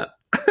matter?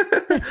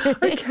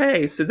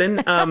 Okay, so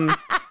then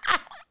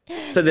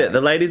so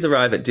the ladies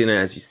arrive at dinner,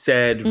 as you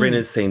said.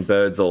 Rinna's seen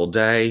birds all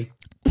day.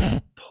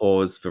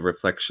 Pause for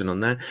reflection on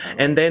that.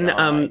 And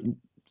then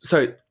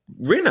so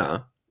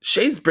Rinna,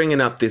 she's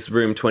bringing up this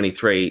Room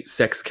 23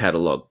 sex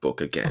catalogue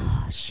book again.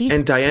 She's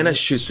And a Diana bitch.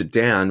 shoots it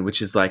down,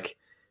 which is like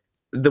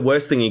the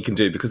worst thing you can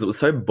do because it was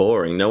so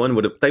boring. They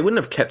wouldn't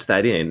have kept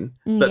that in.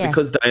 But Yeah.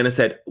 because Diana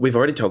said, we've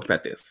already talked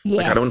about this.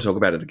 Like, I don't want to Yes. talk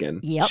about it again.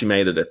 Yep. She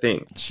made it a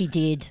thing. She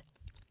did.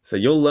 So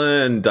you'll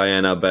learn,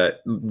 Diana,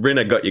 but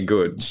Rinna got you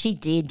good. She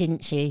did,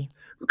 didn't she?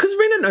 Because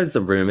Rinna knows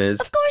the rumours.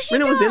 Of course she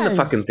Rinna was in the does.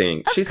 fucking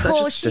thing. Of She's such a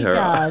course she stirrer.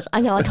 does.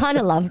 I know. I kind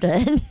of loved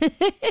it.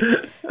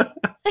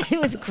 It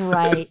was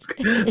great.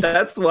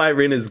 That's why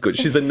Rinna's good.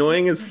 She's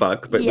annoying as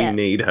fuck, but Yeah. we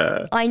need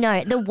her. I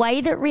know. The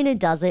way that Rinna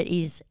does it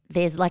is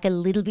there's like a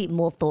little bit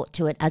more thought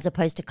to it as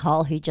opposed to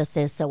Kyle who just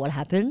says, so what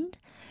happened?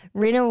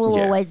 Rinna will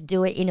Yeah. always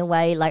do it in a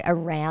way, like a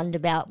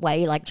roundabout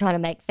way, like trying to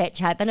make fetch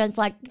happen. And it's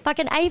like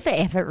fucking A for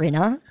effort,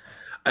 Rinna.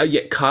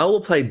 Yeah, Kyle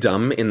will play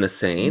dumb in the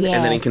scene, and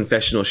then in Yes.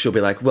 confessional, she'll be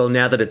like, well,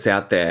 now that it's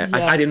out there, I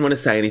Yes. didn't want to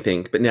say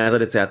anything, but now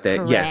that it's out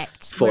there, yes,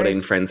 Correct.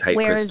 14 friends hate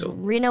whereas Crystal.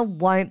 Rinna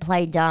won't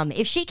play dumb.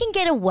 If she can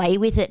get away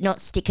with it not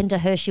sticking to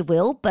her, she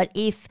will. But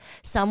if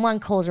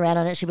someone calls her out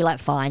on it, she'll be like,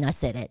 fine, I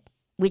said it.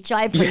 Which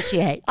I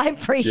appreciate. I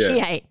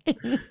appreciate.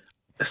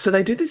 So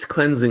they do this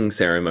cleansing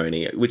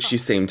ceremony, which you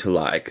seem to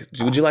like.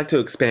 Would you like to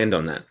expand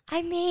on that?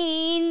 I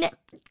mean,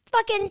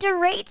 fucking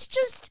Dorit's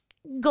just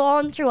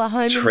gone through a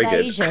home Triggered.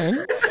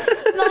 invasion.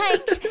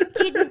 Like,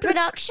 did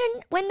production,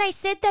 when they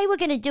said they were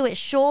going to do it,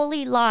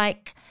 surely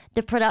like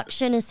the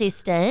production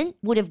assistant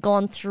would have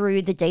gone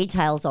through the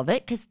details of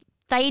it because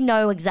they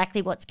know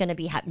exactly what's going to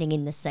be happening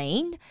in the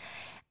scene.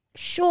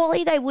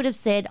 Surely they would have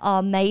said,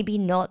 oh, maybe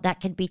not. That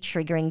could be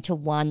triggering to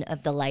one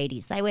of the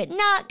ladies. They went,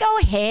 nah, go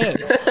ahead.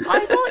 I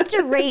thought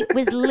Dorit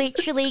was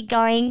literally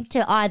going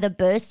to either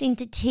burst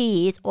into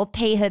tears or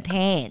pee her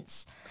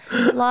pants.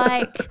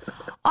 Like,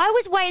 I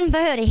was waiting for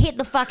her to hit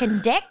the fucking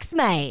decks,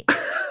 mate.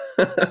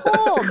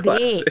 Poor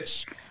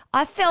bitch.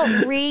 I felt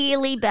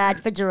really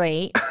bad for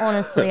Dorit.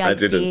 Honestly, I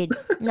didn't.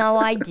 did. No,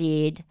 I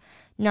did.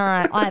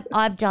 No,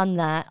 I've done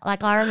that.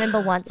 Like I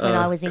remember once when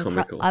I was in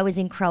comical. I was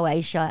in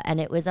Croatia, and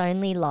it was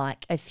only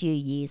like a few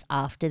years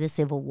after the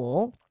Civil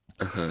War,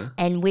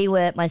 and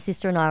my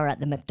sister and I were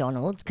at the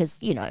McDonald's because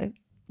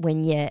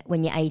when you're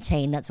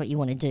 18, that's what you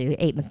want to do,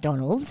 eat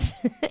McDonald's.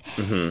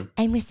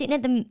 And we're sitting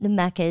at the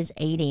Macca's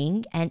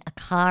eating, and a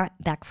car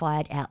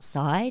backfired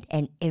outside,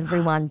 and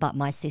everyone but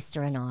my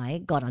sister and I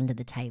got under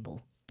the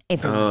table.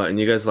 Everyone. Oh, and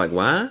you guys are like,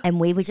 what? And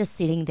we were just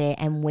sitting there,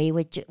 and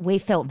we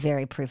felt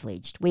very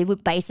privileged. We were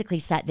basically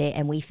sat there,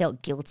 and we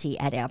felt guilty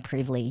at our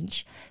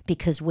privilege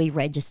because we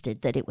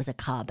registered that it was a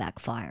car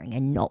backfiring,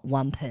 and not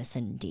one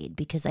person did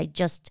because they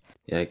just.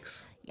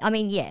 Yikes. I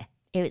mean, yeah,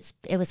 it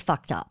was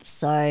fucked up.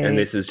 So. And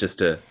this is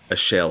just a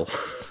shell.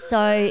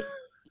 So.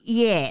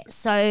 Yeah,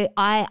 so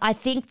I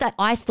think that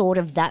I thought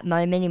of that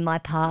moment in my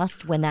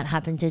past when that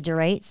happened to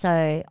Dorit,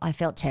 so I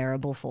felt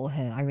terrible for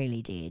her. I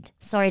really did.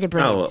 Sorry to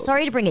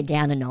bring it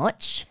down a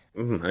notch.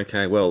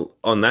 Okay, well,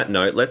 on that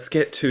note, let's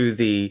get to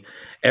the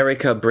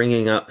Erica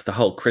bringing up the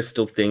whole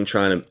Crystal thing,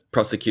 trying to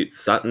prosecute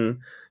Sutton,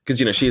 because,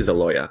 she is a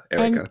lawyer,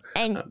 Erica.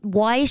 And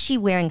why is she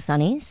wearing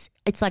sunnies?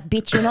 It's like,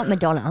 bitch, you're not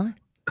Madonna.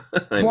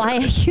 Why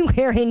are you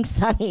wearing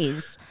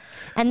sunnies?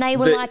 And they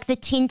were like the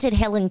tinted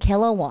Helen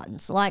Keller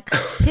ones. Like,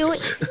 who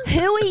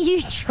are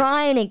you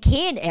trying to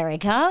kid,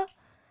 Erica?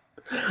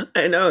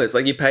 I know, it's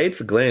like you paid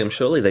for glam.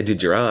 Surely they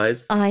did your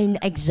eyes.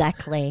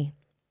 Exactly.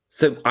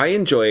 So I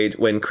enjoyed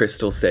when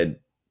Crystal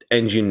said,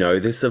 and you know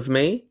this of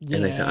me?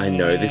 And they said, I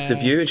know this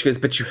of you. And she goes,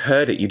 but you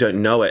heard it, you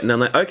don't know it. And I'm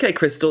like, okay,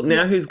 Crystal,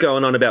 now who's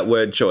going on about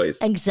word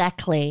choice?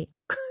 Exactly.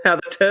 How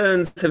the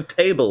turns have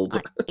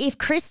tabled. If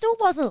Crystal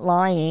wasn't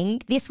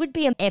lying, this would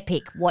be an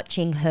epic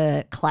watching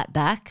her clap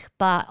back.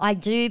 But I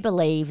do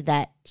believe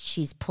that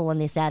she's pulling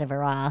this out of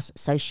her ass.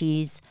 So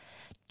she's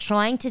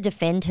trying to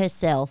defend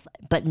herself,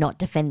 but not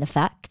defend the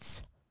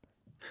facts.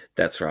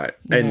 That's right.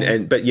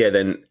 But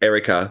then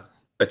Erica,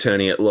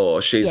 attorney at law,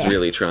 she's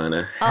really trying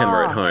to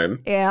hammer it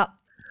home. Yeah.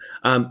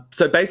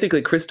 So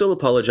basically, Crystal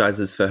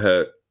apologizes for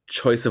her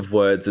choice of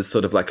words as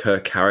sort of like her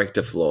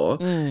character flaw,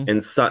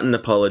 and Sutton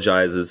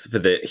apologizes for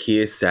the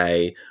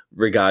hearsay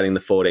regarding the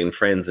 14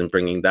 friends and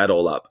bringing that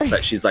all up.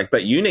 But she's like,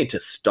 but you need to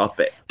stop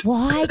it.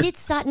 Why did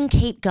Sutton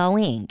keep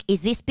going?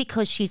 Is this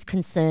because she's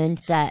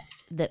concerned that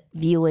the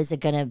viewers are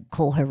going to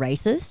call her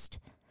racist?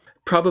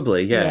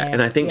 Probably, yeah. Yeah,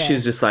 And I think yeah.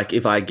 she's just like,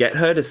 if I get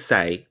her to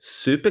say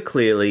super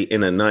clearly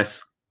in a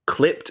nice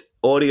clipped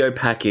audio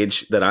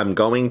package that I'm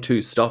going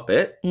to stop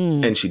it,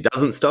 Mm. and she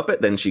doesn't stop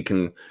it, then she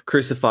can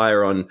crucify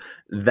her on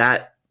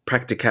that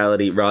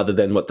practicality rather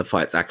than what the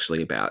fight's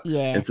actually about.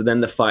 Yeah. And so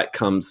then the fight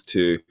comes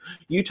to,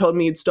 you told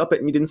me you'd stop it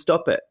and you didn't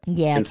stop it.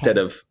 Yeah. Instead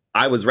okay. of,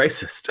 I was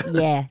racist.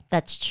 Yeah,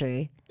 that's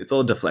true. It's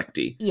all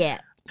deflecty. Yeah.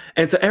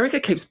 And so Erica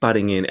keeps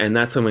butting in, and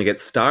that's when we get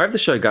star of the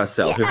show,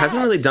 Garcelle, who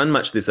hasn't really done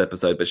much this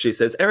episode, but she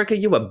says, Erica,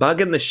 you are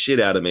bugging the shit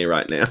out of me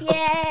right now.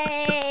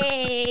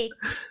 Yay!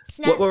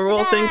 What we're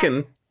all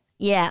thinking.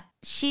 Yeah.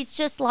 She's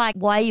just like,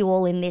 why are you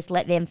all in this?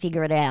 Let them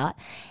figure it out.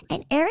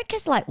 And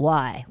Erica's like,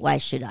 why? Why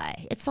should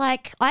I? It's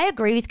like, I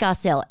agree with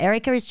Garcelle.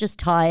 Erica is just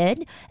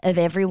tired of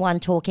everyone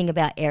talking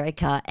about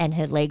Erica and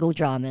her legal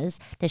dramas,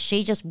 that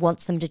she just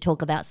wants them to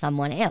talk about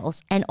someone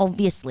else. And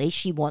obviously,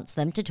 she wants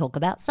them to talk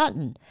about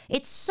Sutton.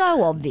 It's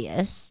so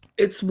obvious.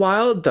 It's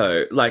wild,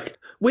 though. Like,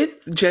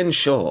 with Jen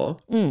Shaw,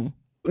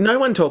 no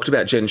one talked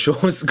about Jen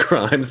Shaw's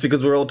crimes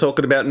because we're all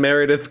talking about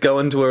Meredith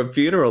going to her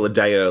funeral a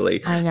day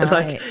early. I know.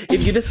 Like,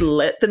 if you just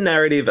let the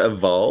narrative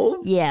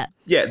evolve, Yeah.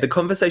 the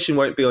conversation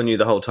won't be on you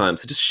the whole time.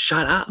 So just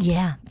shut up.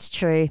 Yeah, it's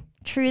true.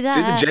 True that.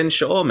 Do the Jen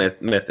Shaw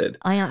method.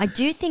 I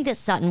do think that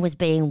Sutton was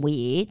being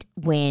weird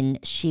when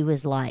she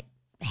was like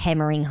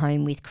hammering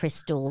home with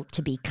Crystal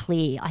to be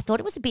clear. I thought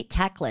it was a bit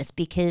tactless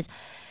because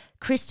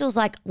Crystal's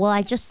like, well,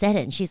 I just said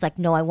it. And she's like,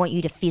 no, I want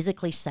you to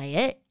physically say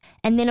it.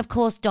 And then, of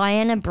course,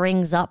 Diana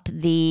brings up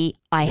the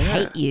I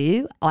hate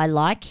you, I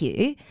like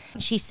you.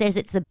 She says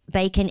it's the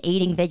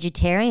bacon-eating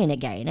vegetarian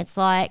again. It's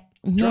like,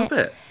 Drop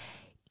it.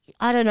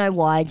 I don't know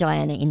why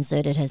Diana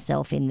inserted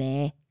herself in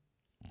there.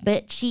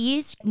 But she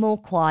is more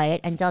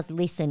quiet and does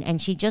listen,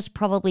 and she just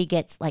probably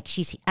gets, like,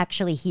 she's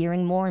actually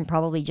hearing more and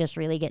probably just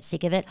really gets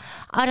sick of it.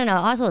 I don't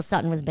know. I thought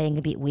Sutton was being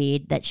a bit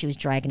weird that she was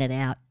dragging it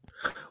out.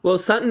 Well,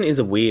 Sutton is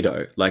a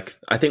weirdo. Like,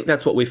 I think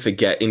that's what we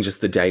forget in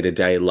just the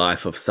day-to-day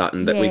life of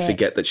Sutton, that we Yeah.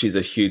 forget that she's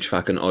a huge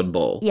fucking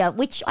oddball. Yeah,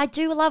 which I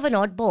do love an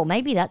oddball.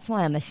 Maybe that's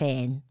why I'm a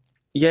fan.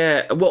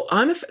 Yeah, well,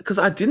 because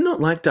I did not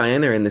like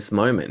Diana in this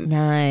moment.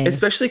 No.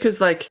 Especially because,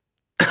 like,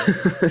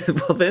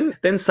 well,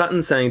 then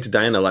Sutton's saying to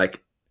Diana,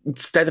 like,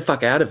 stay the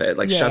fuck out of it.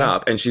 Like, Yeah. shut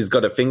up. And she's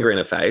got a finger in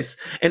her face.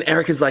 And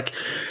Erica's like,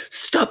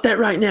 stop that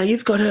right now.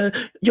 You've got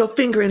your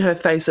finger in her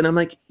face. And I'm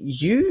like,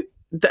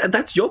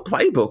 that's your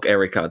playbook,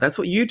 Erica. That's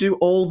what you do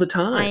all the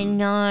time. I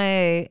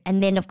know.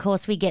 And then, of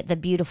course, we get the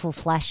beautiful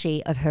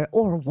flashy of her,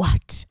 or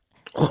what?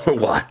 Or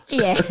what?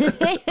 Yeah.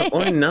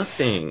 Or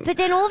nothing. But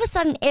then all of a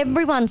sudden,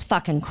 everyone's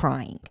fucking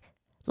crying.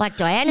 Like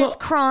Diana's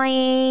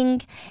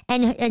crying,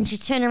 and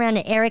she's turning around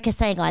to Erica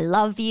saying, I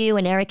love you,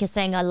 and Erica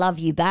saying, I love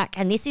you back.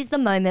 And this is the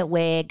moment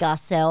where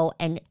Garcelle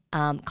and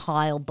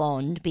Kyle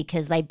bond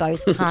because they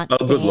both can't Oh,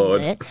 good stand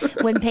Lord. it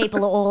when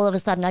people are all of a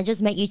sudden, I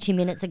just met you 2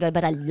 minutes ago,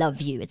 but I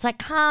love you. It's like,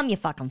 calm your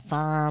fucking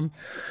farm.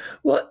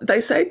 Well,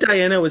 they say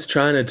Diana was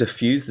trying to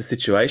diffuse the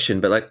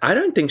situation, but, like, I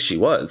don't think she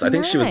was. I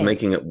think she was No.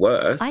 making it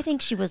worse. I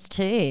think she was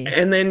too.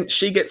 And then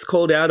she gets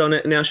called out on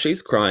it, and now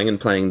she's crying and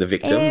playing the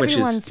victim, which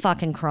Everyone's is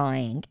fucking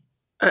crying.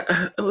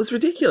 it was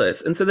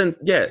ridiculous. And so then,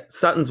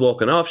 Sutton's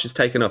walking off. She's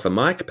taken off a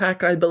mic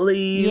pack, I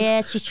believe.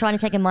 Yes, she's trying to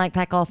take a mic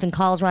pack off, and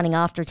Kyle's running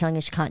after her, telling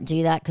her she can't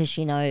do that because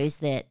she knows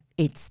that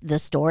it's the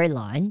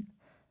storyline.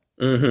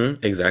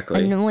 Mm-hmm,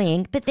 exactly.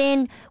 Annoying. But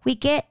then we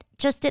get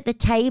just at the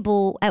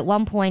table at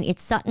one point,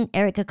 it's Sutton,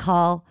 Erica,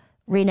 Kyle,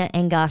 Rinna,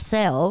 and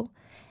Garcelle.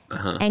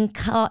 And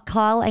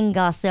Kyle and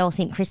Garcelle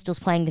think Crystal's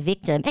playing the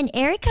victim. And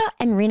Erica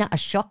and Rinna are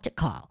shocked at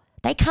Kyle.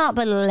 They can't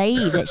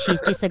believe that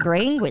she's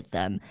disagreeing with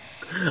them.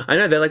 I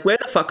know. They're like, where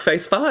the fuck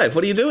face 5?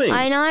 What are you doing?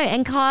 I know.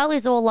 And Kyle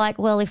is all like,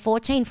 well, if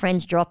 14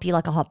 friends drop you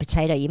like a hot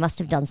potato, you must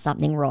have done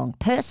something wrong.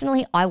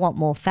 Personally, I want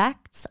more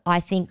facts. I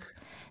think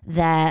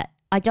that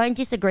I don't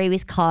disagree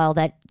with Kyle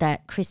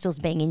that Crystal's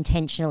being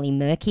intentionally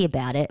murky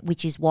about it,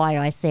 which is why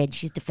I said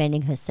she's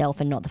defending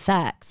herself and not the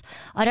facts.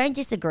 I don't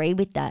disagree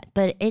with that,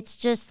 but it's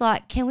just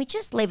like, can we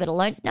just leave it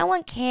alone? No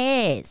one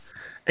cares.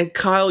 And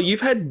Kyle,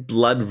 you've had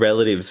blood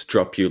relatives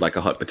drop you like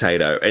a hot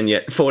potato, and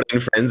yet 14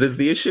 friends is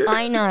the issue.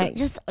 I know.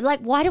 Just like,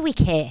 why do we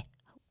care?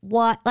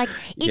 Why? Like,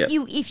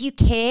 if you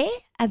care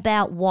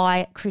about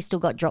why Crystal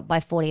got dropped by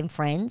 14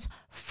 friends,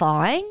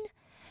 fine.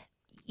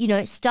 You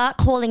know, start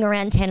calling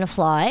around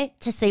Tenafly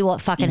to see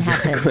what fucking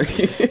happened.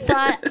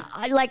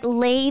 But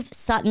leave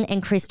Sutton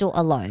and Crystal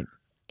alone.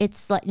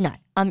 It's like, no,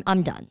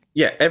 I'm done.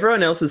 Yeah,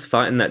 everyone else is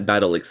fighting that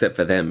battle except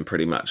for them,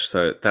 pretty much.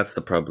 So that's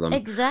the problem.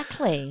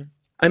 Exactly.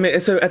 I mean,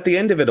 so at the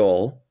end of it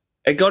all,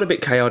 it got a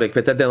bit chaotic,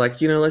 but then they're like,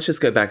 let's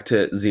just go back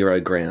to zero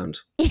ground.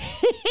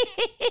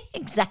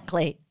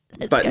 Exactly.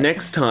 But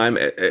next time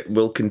it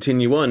will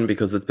continue on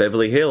because it's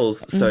Beverly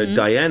Hills. So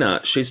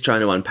Diana, she's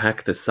trying to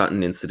unpack the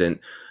Sutton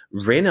incident.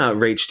 Rinna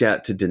reached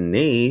out to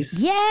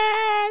Denise.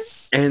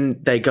 Yes.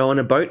 And they go on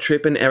a boat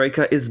trip, and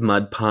Erica is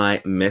mud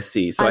pie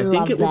messy. So I think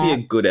love it will be a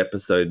that. good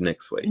episode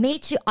next week. Me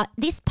too.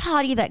 This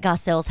party that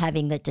Garcelle's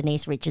having that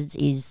Denise Richards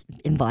is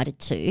invited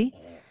to,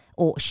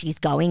 or she's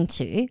going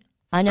to,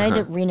 I know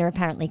that Rinna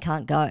apparently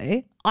can't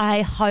go.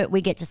 I hope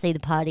we get to see the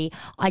party.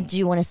 I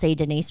do want to see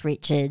Denise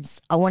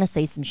Richards. I want to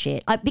see some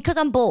shit because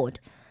I'm bored.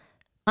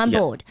 I'm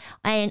bored.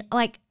 And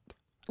like,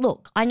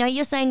 look, I know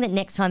you're saying that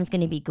next time's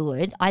going to be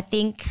good. I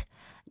think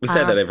We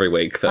say that every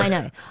week, though. I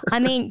know. I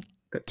mean,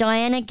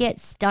 Diana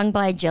gets stung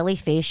by a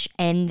jellyfish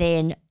and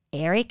then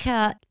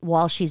Erica,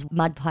 while she's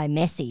mud pie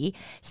messy,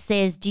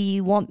 says, do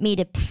you want me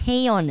to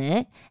pee on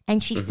it?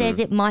 And she says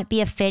it might be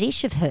a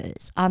fetish of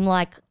hers. I'm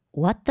like,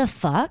 what the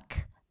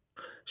fuck?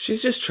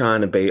 She's just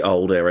trying to be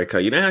old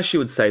Erica. You know how she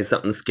would say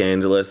something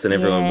scandalous and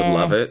everyone would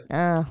love it?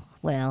 Oh,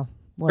 well.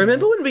 Whatever.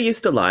 Remember when we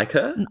used to like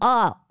her?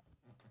 Oh,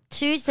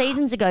 2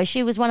 seasons ago,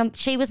 she was my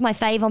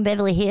fave on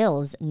Beverly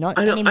Hills. Not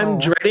I know, anymore. I'm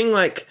dreading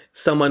like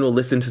someone will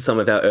listen to some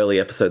of our early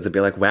episodes and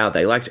be like, wow,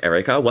 they liked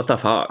Erica? What the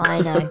fuck?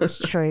 I know. It's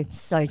true.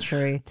 So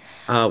true.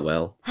 Ah,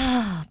 well.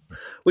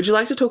 Would you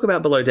like to talk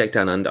about Below Deck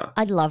Down Under?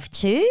 I'd love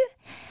to.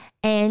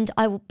 And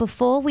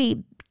before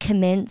we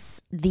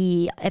commence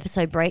the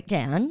episode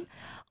breakdown,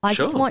 I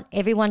just Sure. want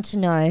everyone to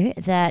know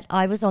that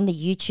I was on the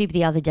YouTube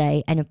the other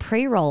day and a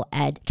pre-roll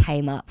ad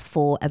came up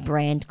for a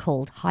brand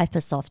called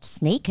Hypersoft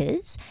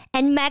Sneakers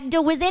and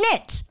Magda was in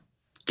it.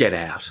 Get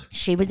out.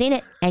 She was in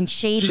it and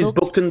She's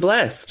booked and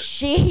blessed.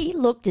 she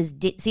looked as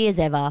ditzy as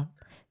ever.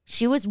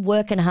 She was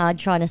working hard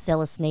trying to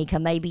sell a sneaker,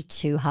 maybe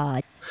too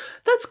hard.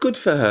 That's good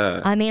for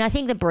her. I mean, I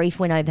think the brief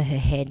went over her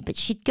head, but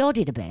girl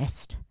did her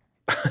best.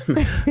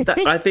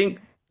 I think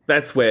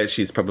that's where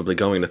she's probably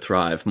going to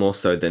thrive more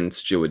so than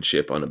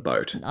stewardship on a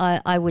boat.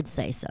 I would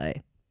say so.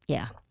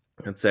 Yeah.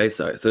 I'd say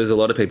so. So there's a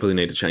lot of people who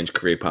need to change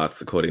career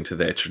paths according to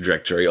their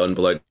trajectory on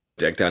Below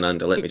Deck Down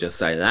Under. Let me just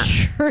say that.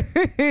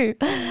 True.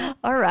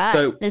 All right.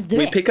 So let's do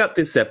we it. pick up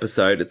this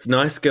episode. It's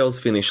Nice Girls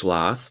finish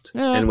last.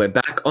 And we're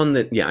back on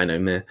the... Yeah, I know,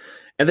 meh.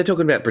 And they're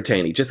talking about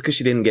Brittany just because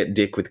she didn't get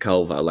dick with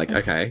Culver. Like,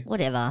 okay.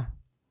 Whatever.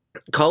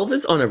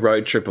 Culver's on a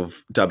road trip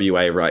of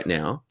WA right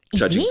now, Is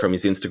judging he? from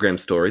his Instagram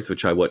stories,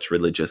 which I watch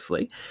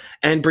religiously.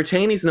 And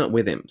Brittany's not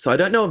with him. So I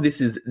don't know if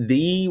this is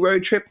the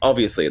road trip.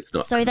 Obviously, it's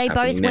not. So 'cause they it's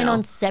both happening went now.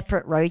 on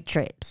separate road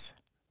trips.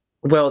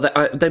 Well,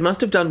 they must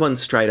have done one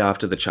straight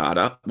after the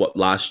charter,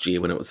 last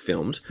year when it was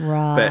filmed.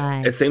 Right.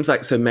 But it seems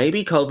like, so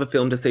maybe Culver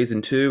filmed a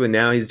season 2 and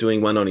now he's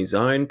doing one on his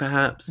own,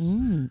 perhaps.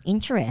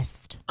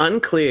 Interest.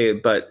 Unclear,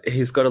 but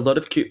he's got a lot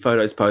of cute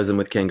photos posing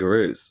with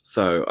kangaroos.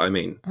 So, I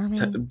mean,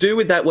 do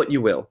with that what you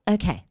will.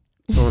 Okay.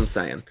 That's all I'm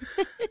saying.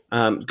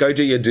 Go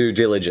do your due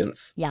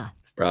diligence. Yeah.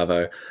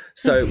 Bravo.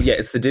 So, yeah,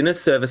 it's the dinner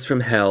service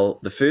from hell.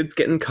 The food's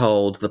getting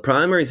cold. The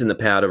primary's in the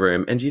powder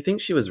room. And do you think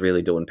she was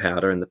really doing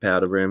powder in the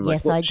powder room?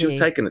 Yes, I She was do.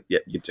 taking it. Yeah,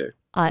 you do.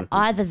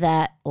 Either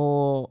that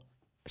or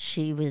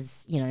she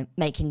was,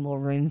 making more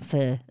room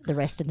for the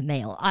rest of the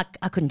meal. I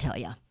couldn't tell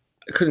you.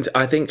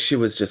 I think she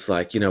was just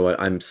like, you know what,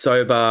 I'm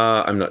sober,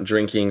 I'm not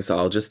drinking, so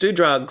I'll just do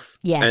drugs.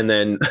 Yeah. And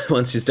then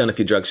once she's done a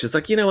few drugs, she's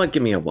like, you know what,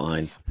 give me a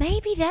wine.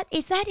 Maybe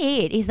is that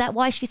it? Is that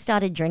why she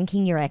started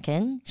drinking, you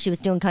reckon? She was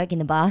doing coke in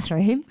the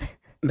bathroom?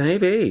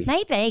 Maybe.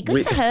 Maybe. Good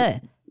We- for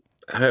her.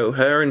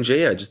 Her and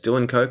Gia just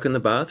doing coke in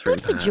the bathroom.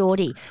 Good for perhaps.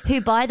 Geordie, who,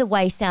 by the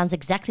way, sounds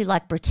exactly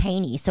like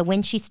Brittany. So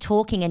when she's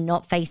talking and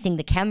not facing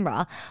the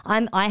camera,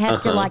 I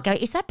have to go,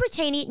 is that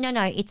Brittany?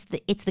 No, it's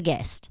the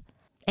guest.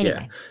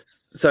 Anyway. Yeah.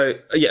 So,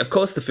 yeah, of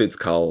course the food's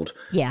cold.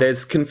 Yeah.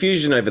 There's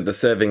confusion over the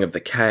serving of the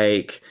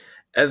cake.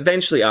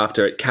 Eventually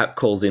after it, Cap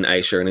calls in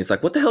Aisha and he's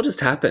like, what the hell just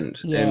happened?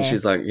 Yeah. And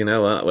she's like, you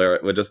know what,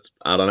 we're just,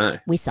 I don't know,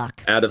 We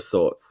suck. out of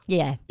sorts.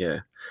 Yeah. Yeah.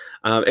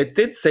 It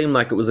did seem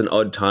like it was an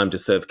odd time to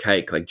serve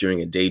cake, like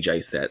during a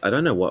DJ set. I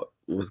don't know what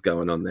was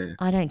going on there.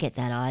 I don't get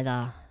that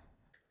either.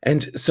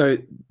 And so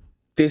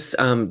this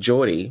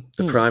Geordie,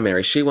 the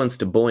primary, she wants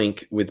to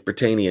boink with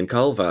Brittany and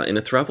Culver in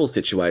a throuple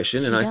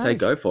situation. And I say, does.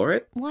 go for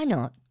it. Why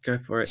not? Go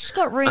for it. She's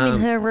got room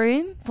in her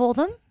room for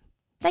them.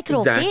 They could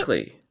all fit.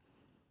 Exactly.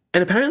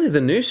 And apparently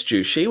the new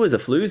Stu, she was a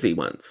floozy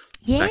once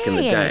Yeah. back in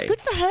the day. Good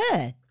for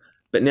her.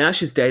 But now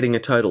she's dating a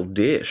total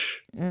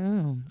dish.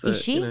 So,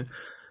 Is she?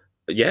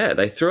 Yeah,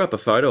 they threw up a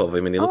photo of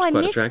him and he Oh, looks I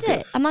quite missed attractive.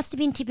 it. I must have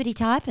been tippity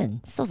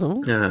typing.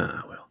 Sozzle.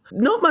 Ah, well.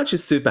 Not much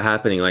is super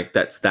happening like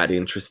that's that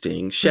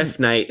interesting. Chef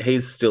Nate,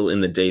 he's still in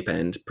the deep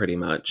end pretty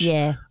much.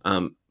 Yeah.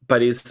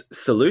 But his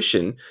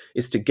solution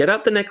is to get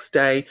up the next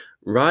day,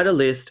 write a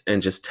list,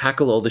 and just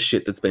tackle all the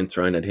shit that's been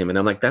thrown at him. And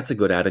I'm like, that's a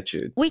good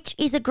attitude. Which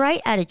is a great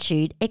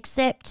attitude,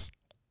 except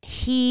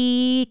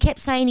he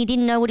kept saying he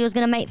didn't know what he was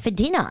going to make for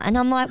dinner. And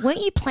I'm like,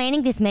 weren't you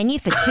planning this menu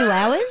for 2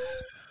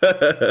 hours?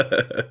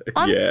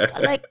 Yeah.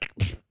 Like,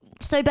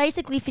 so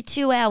basically for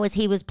 2 hours,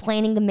 he was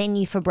planning the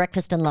menu for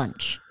breakfast and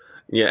lunch.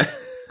 Yeah.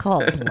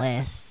 God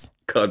bless.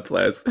 God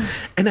bless.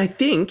 And I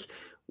think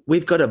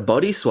we've got a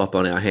body swap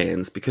on our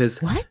hands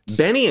because What?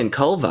 Benny and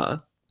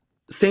Culver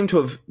seem to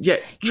have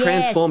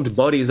transformed Yes.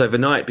 bodies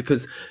overnight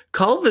because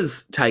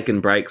Culver's taken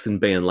breaks and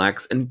being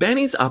lax and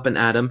Benny's up and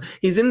at him.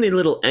 He's in the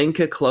little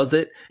anchor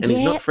closet and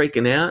he's not Yep.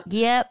 freaking out.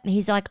 Yep,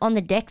 he's like on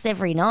the decks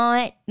every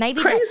night.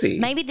 Maybe Crazy.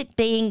 Maybe that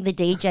being the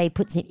DJ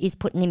is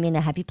putting him in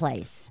a happy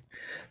place.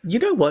 You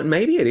know what?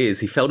 Maybe it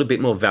is. He felt a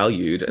bit more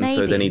valued and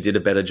so then Maybe. he did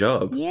a better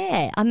job.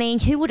 Yeah, I mean,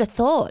 who would have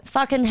thought?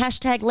 Fucking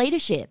hashtag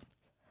leadership.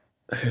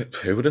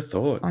 Who would have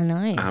thought? I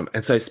know.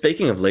 And so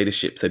speaking of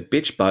leadership, so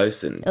Bitch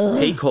Bosun,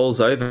 he calls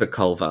over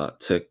Culver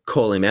to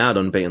call him out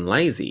on being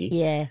lazy.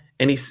 Yeah.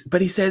 And he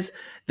says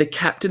the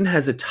captain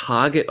has a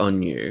target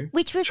on you,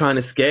 Which was trying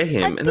to scare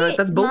him, and I'm like,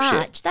 that's bullshit.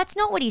 Much. That's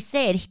not what he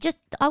said.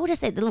 I would have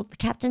said, look, the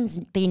captain's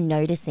been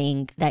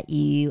noticing that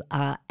you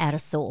are out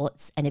of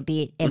sorts and a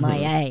bit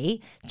MIA.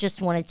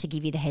 Just wanted to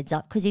give you the heads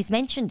up because he's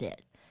mentioned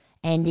it.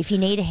 And if you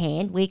need a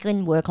hand, we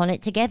can work on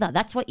it together.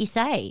 That's what you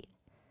say,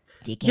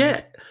 dickhead.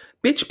 Yeah,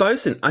 Bitch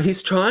Bosun,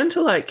 he's trying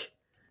to like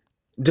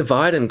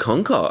divide and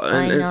conquer,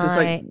 and it's just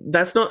like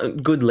that's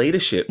not good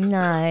leadership.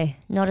 No,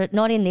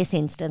 not in this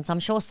instance.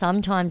 I'm sure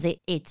sometimes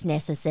it's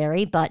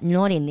necessary, but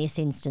not in this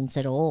instance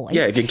at all.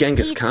 Yeah, if you're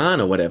Genghis Khan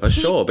or whatever,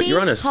 sure, but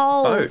you're on a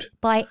boat.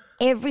 By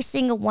every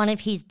single one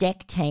of his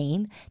deck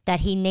team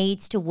that he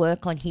needs to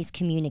work on his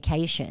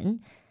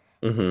communication.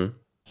 Mm-hmm.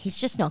 He's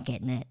just not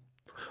getting it.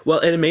 Well,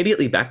 it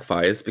immediately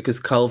backfires because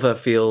Culver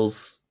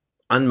feels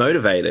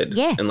unmotivated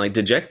and like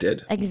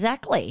dejected.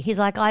 Exactly. He's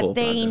like, I've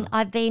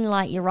been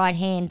like your right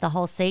hand the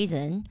whole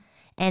season,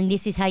 and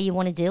this is how you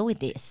want to deal with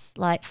this.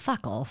 Like,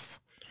 fuck off.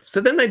 So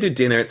then they do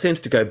dinner. It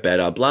seems to go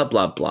better, blah,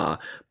 blah, blah.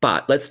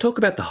 But let's talk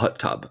about the hot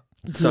tub.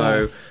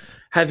 So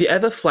have you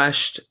ever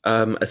flashed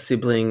a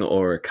sibling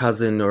or a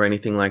cousin or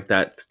anything like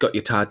that, got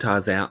your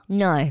tartars out?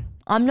 No,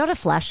 I'm not a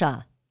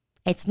flasher.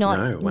 It's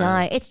not.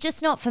 No, it's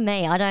just not for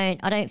me. I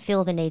don't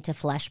feel the need to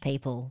flash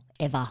people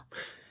ever.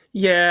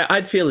 Yeah,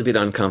 I'd feel a bit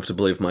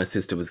uncomfortable if my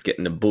sister was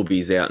getting the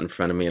boobies out in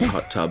front of me in a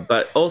hot tub.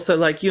 But also,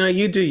 like,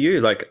 you do you.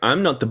 Like,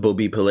 I'm not the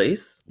booby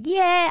police.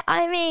 Yeah,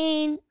 I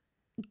mean,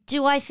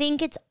 do I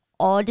think it's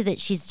odd that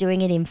she's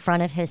doing it in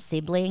front of her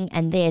sibling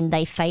and then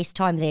they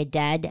FaceTime their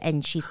dad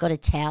and she's got a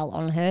towel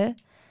on her?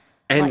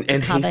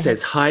 And he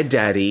says, hi,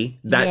 Daddy.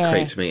 That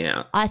creeped me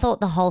out. I thought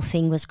the whole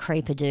thing was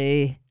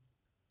creep-a-doo.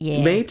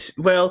 Yeah. Mate,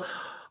 well,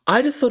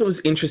 I just thought it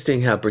was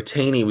interesting how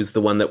Brittini was the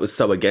one that was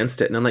so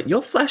against it. And I'm like,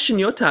 you're flashing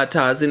your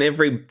tartars in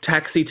every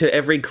taxi to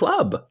every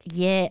club.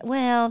 Yeah,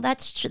 well,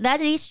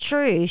 that is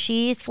true.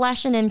 She is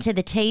flashing them to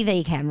the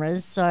TV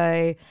cameras,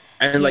 so...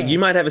 And, like, you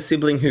might have a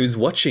sibling who's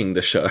watching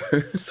the show.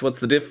 So what's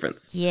the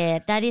difference? Yeah,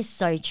 that is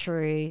so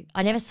true.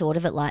 I never thought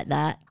of it like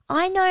that.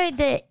 I know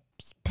that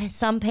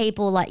some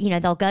people, like,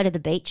 they'll go to the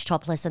beach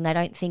topless and they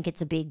don't think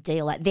it's a big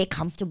deal. Like, they're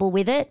comfortable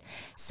with it.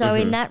 So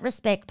in that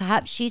respect,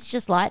 perhaps she's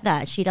just like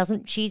that. She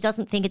doesn't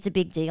think it's a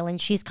big deal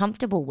and she's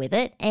comfortable with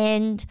it.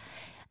 And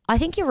I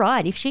think you're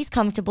right. If she's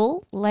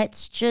comfortable,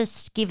 let's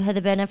just give her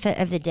the benefit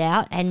of the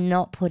doubt and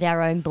not put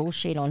our own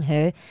bullshit on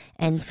her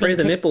and free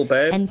the nipple,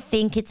 babe. And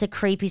think it's a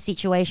creepy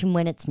situation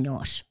when it's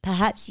not.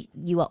 Perhaps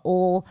you are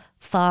all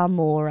far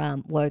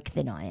more woke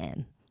than I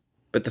am.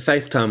 But the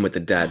FaceTime with the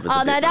dad was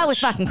that was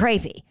fucking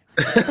creepy.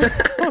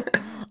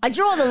 I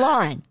draw the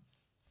line.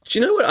 Do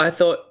you know what I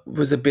thought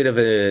was a bit of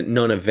a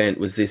non-event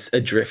was this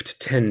adrift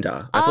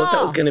tender? I thought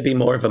that was going to be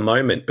more of a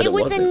moment, but it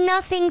wasn't. It was a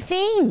nothing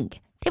thing.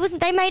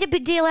 They made a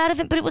big deal out of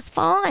it, but it was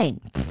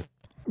fine.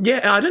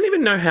 Yeah, I don't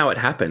even know how it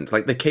happened.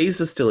 Like, the keys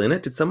were still in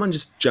it. Did someone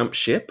just jump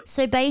ship?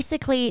 So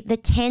basically, the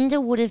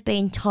tender would have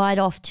been tied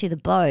off to the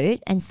boat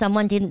and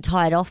someone didn't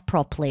tie it off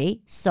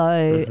properly,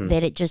 so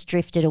that it just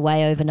drifted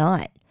away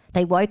overnight.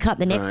 They woke up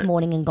the next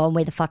morning and gone,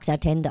 where the fuck's our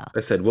tender?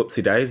 They said,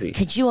 whoopsie daisy.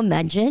 Could you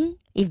imagine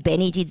if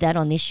Benny did that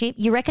on this ship?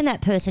 You reckon that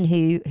person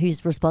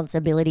whose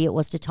responsibility it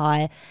was to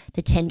tie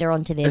the tender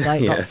onto their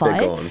boat got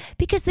fired? Gone.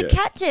 Because the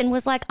captain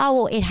was like, oh,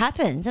 well, it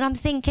happens. And I'm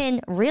thinking,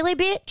 really,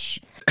 bitch?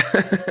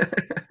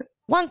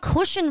 One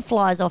cushion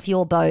flies off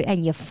your boat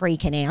and you're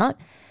freaking out.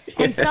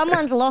 And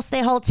someone's lost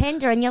their whole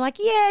tender and you're like,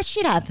 yeah,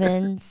 shit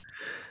happens.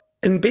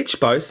 And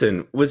Bitch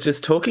Bosun was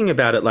just talking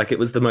about it like it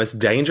was the most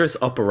dangerous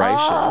operation.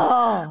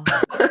 Oh.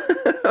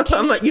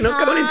 I'm like, you're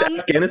not going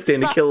into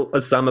Afghanistan to kill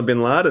Osama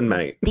bin Laden,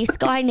 mate. This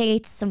guy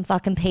needs some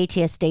fucking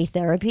PTSD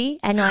therapy.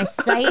 And I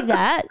say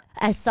that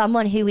as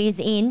someone who is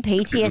in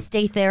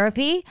PTSD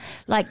therapy.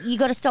 Like, you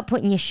got to stop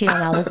putting your shit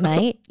on others,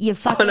 mate. You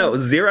fucking... Oh, no, it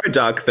was zero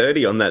dark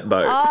 30 on that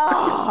boat.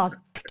 Oh,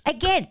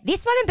 again,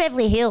 this one in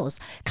Beverly Hills,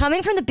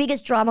 coming from the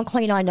biggest drama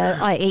queen I know,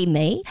 i.e.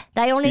 me,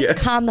 they all need to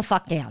calm the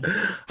fuck down.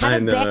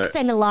 Have a Bex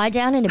and a lie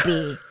down and a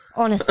beer,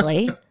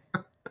 honestly.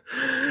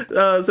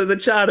 So the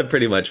charter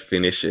pretty much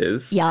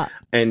finishes. Yeah.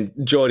 And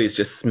Geordie's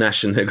just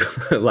smashing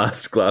her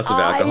last glass of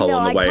alcohol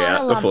on the way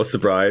out before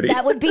sobriety.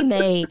 That would be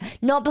me.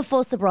 Not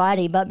before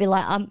sobriety, but be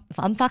like,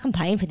 I'm fucking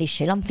paying for this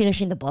shit. I'm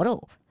finishing the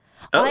bottle.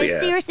 I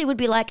seriously would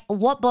be like,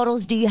 what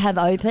bottles do you have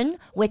open?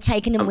 We're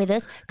taking them with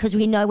us because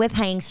we know we're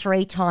paying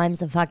 3 times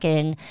the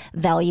fucking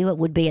value it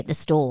would be at the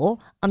store.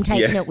 I'm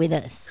taking it with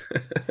us.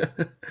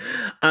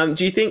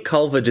 Do you think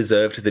Culver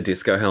deserved the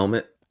disco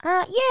helmet?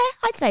 Yeah,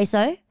 I'd say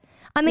so.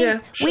 I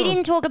mean, we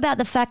didn't talk about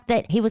the fact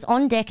that he was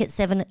on deck at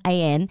 7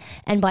 a.m.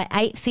 and by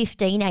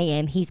 8:15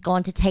 a.m. he's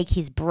gone to take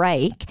his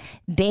break.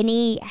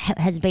 Benny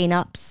has been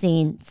up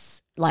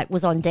since,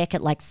 was on deck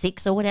at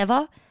 6 or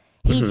whatever.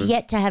 He's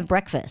yet to have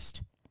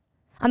breakfast.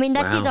 I mean,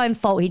 that's his own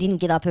fault. He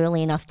didn't get up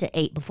early enough to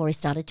eat before he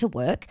started to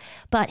work,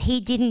 but he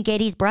didn't get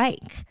his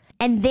break.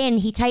 And then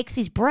he takes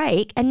his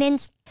break and then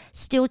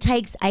still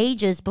takes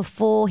ages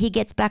before he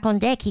gets back on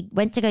deck. He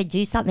went to go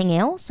do something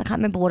else. I can't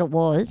remember what it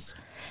was.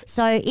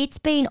 So it's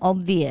been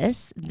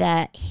obvious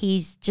that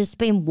he's just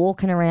been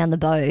walking around the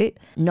boat,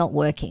 not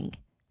working.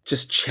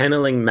 Just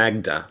channeling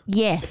Magda.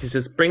 Yes. He's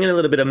just bringing a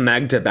little bit of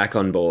Magda back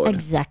on board.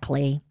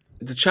 Exactly.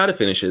 The charter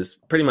finishes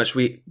pretty much.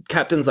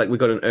 Captain's like, we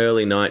got an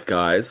early night,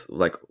 guys.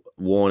 Like,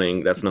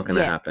 warning, that's not going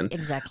to happen.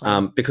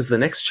 Exactly. Because the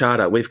next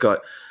charter, we've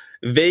got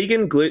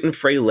vegan,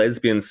 gluten-free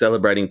lesbians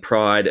celebrating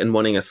Pride and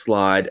wanting a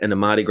slide and a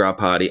Mardi Gras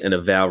party and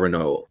a vow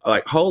renewal.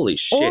 Like, holy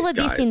shit, All of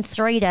this in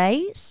 3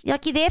 days?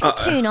 Like, you're there for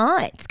 2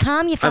 nights.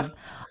 Calm your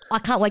I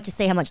can't wait to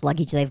see how much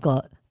luggage they've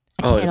got.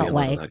 it'll be cannot a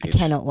lot of wait. I luggage.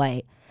 cannot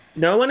wait.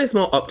 No one is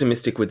more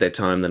optimistic with their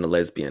time than a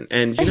lesbian.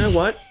 And you know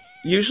what?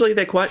 Usually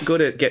they're quite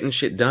good at getting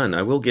shit done.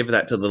 I will give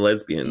that to the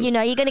lesbians. You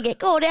know, you're going to get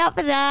called out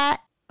for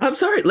that. I'm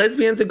sorry,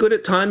 lesbians are good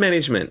at time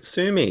management.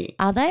 Sue me.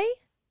 Are they?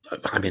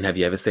 I mean, have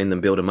you ever seen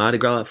them build a Mardi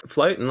Gras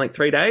float in like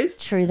 3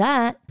 days? True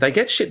that. They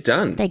get shit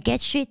done. They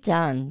get shit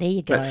done. There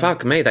you go. But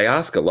fuck me, they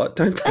ask a lot,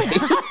 don't they?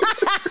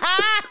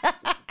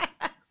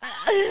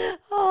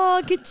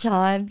 Oh, good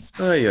times.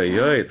 Oy, oy,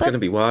 oy, it's going to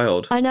be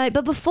wild. I know,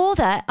 but before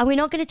that, are we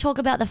not going to talk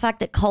about the fact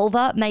that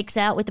Culver makes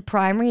out with the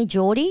primary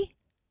Geordie?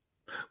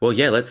 Well,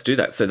 yeah, let's do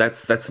that. So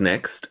that's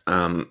next.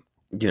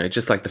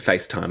 Just like the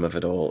FaceTime of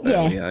it all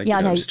Yeah, earlier. yeah,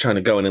 I know. I'm just trying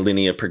to go in a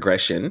linear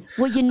progression.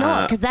 Well, you're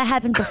not, because that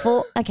happened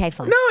before. Okay,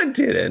 fine. No, I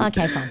didn't.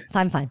 Okay,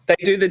 fine. They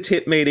do the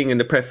tip meeting and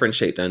the preference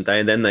sheet, don't they?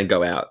 And then they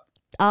go out.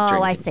 Oh,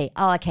 drinking. I see.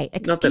 Oh, okay.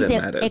 Not that it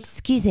matters.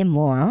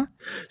 Excusez-moi.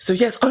 So,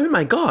 yes, oh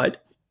my God,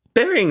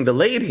 burying the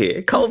lead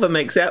here. Culver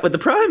makes out with the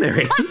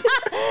primary.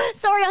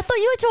 Sorry, I thought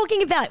you were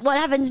talking about what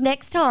happens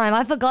next time.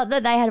 I forgot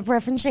that they had a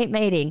preference sheet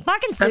meeting.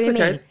 Fucking sue That's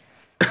okay. me.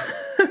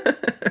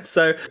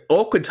 So,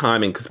 awkward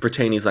timing because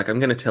Brittini's like, I'm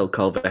going to tell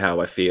Culver how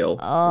I feel.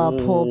 Oh,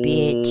 poor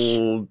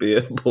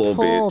bitch. Poor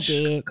Poor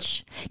bitch.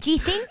 bitch. Do you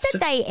think that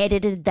they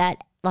edited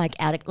that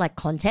out of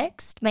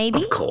context,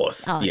 maybe? Of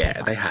course. Oh, okay, yeah,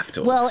 fine. they have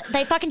to. Well,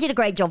 they fucking did a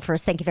great job for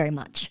us. Thank you very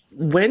much.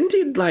 When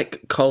did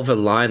Culver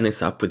line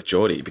this up with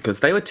Geordie?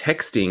 Because they were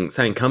texting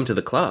saying, come to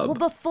the club.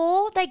 Well,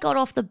 before they got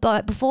off the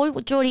boat,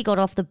 before Geordie got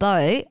off the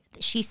boat,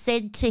 she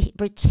said to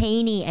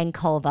Brittini and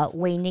Culver,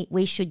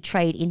 we should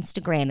trade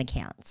Instagram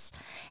accounts.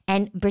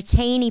 And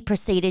Brittini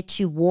proceeded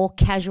to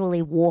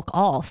casually walk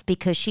off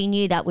because she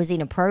knew that was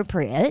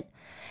inappropriate.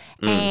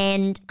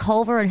 And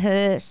Culver and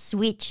her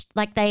switched,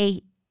 like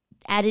they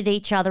added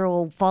each other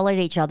or followed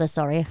each other.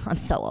 Sorry, I'm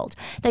so old.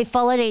 They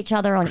followed each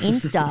other on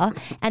Insta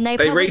and they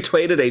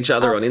retweeted each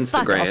other on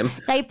fuck Instagram. off.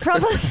 They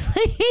probably,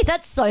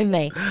 that's so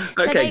me.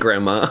 So Okay,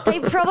 Grandma. They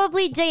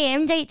probably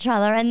DM'd each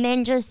other and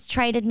then just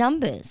traded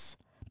numbers.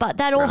 But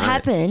that all Right.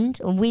 happened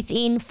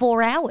within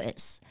 4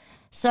 hours.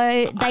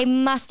 So they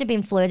must have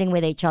been flirting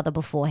with each other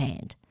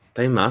beforehand.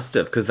 They must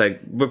have, because they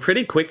were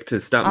pretty quick to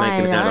start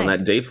making it out on know.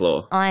 that D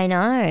floor. I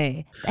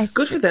know.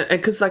 Good for them. And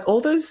because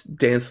all those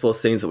dance floor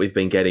scenes that we've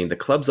been getting, the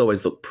clubs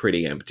always look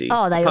pretty empty.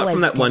 Oh, they Apart always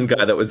from that look one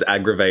guy that was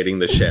aggravating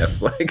the chef.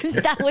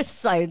 That was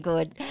so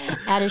good.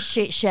 Out of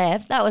shit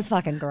chef. That was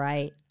fucking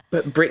great.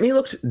 But Brittany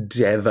looked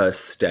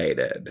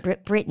devastated.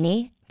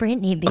 Brittany,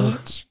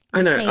 bitch.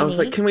 I know. I was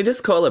like, Brittany. can we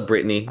just call her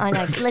Brittany? I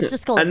know. Let's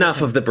just call it Enough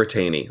Brittany. of the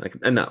Brittany.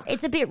 Enough.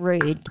 It's a bit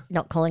rude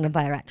not calling her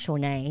by her actual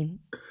name.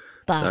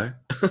 But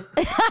So,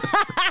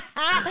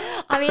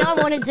 I mean, I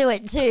want to do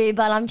it too,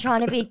 but I'm trying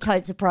to be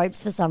totes of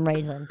probes for some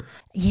reason.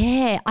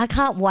 Yeah, I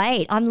can't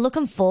wait. I'm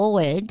looking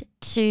forward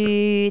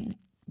to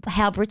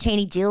how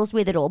Brittini deals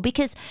with it all,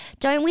 because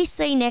don't we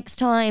see next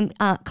time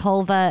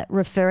Culver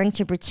referring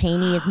to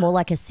Brittini as more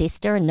like a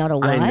sister and not a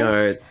wife? I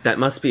know. That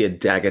must be a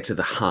dagger to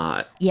the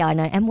heart. Yeah, I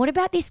know. And what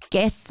about this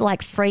guest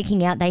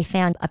freaking out they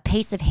found a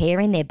piece of hair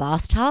in their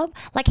bathtub?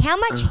 Like, how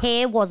much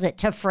hair was it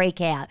to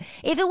freak out?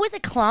 If it was a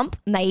clump,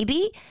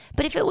 maybe.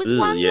 But if it was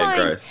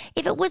gross.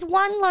 if it was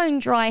one lone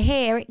dry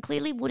hair, it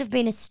clearly would have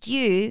been a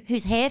stew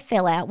whose hair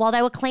fell out while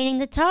they were cleaning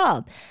the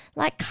tub.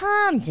 Like,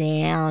 calm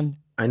down.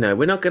 I know.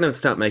 We're not going to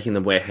start making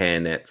them wear hair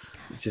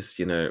nets. Just,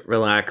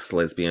 relax,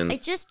 lesbians.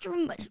 It just,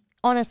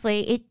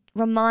 honestly, it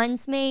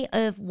reminds me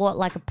of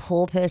what a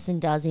poor person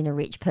does in a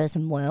rich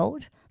person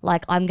world.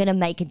 Like, I'm going to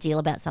make a deal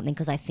about something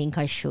because I think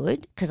I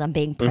should, because I'm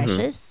being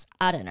precious.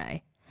 I don't know.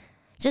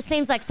 Just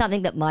seems like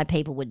something that my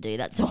people would do,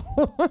 that's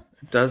all.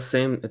 It does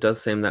seem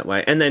that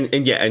way.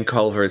 And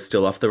Culver is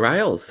still off the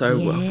rails. So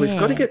we've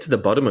got to get to the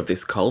bottom of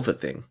this Culver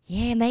thing.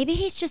 Yeah, maybe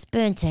he's just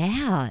burnt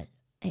out.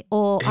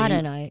 Or, I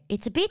don't know.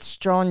 It's a bit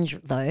strange,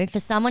 though. For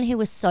someone who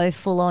was so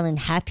full on and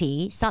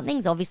happy,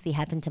 something's obviously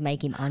happened to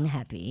make him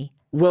unhappy.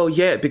 Well,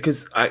 yeah,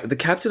 because the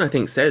captain, I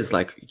think, says,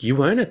 you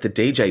weren't at the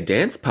DJ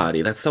dance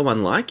party. That's so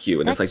unlike you.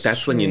 And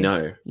that's when you true.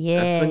 know.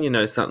 Yeah. That's when you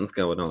know something's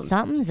going on.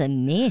 Something's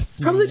amiss.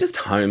 Probably just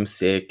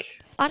homesick.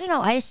 I don't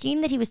know. I assume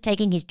that he was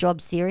taking his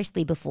job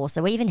seriously before,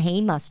 so even he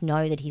must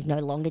know that he's no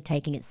longer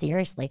taking it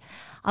seriously.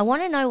 I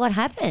want to know what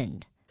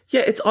happened.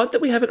 Yeah, it's odd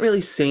that we haven't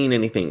really seen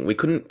anything. We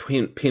couldn't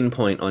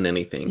pinpoint on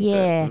anything.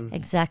 Yeah, but,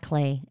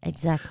 exactly.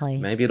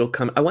 maybe it'll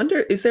come. I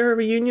wonder, is there a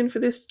reunion for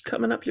this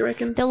coming up, you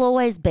reckon? There'll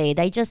always be.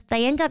 They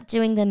end up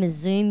doing them as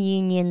Zoom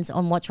unions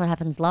on Watch What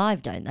Happens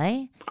Live, don't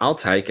they? I'll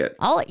take it.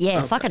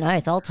 Fucking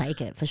oath, I'll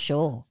take it for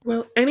sure.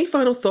 Well, any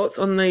final thoughts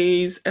on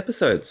these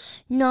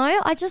episodes?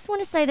 No, I just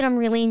want to say that I'm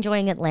really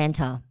enjoying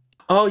Atlanta.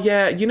 Oh,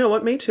 yeah. You know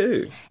what? Me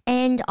too.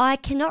 And I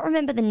cannot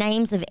remember the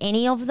names of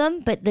any of them,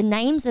 but the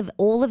names of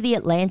all of the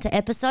Atlanta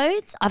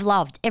episodes, I've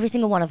loved every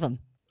single one of them.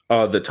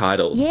 Oh, the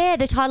titles. Yeah,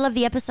 the title of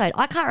the episode.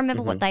 I can't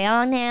remember what they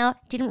are now.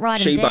 Didn't write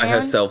them She down. by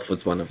Herself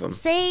was one of them.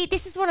 See,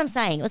 this is what I'm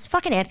saying. It was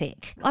fucking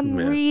epic. I'm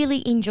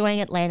really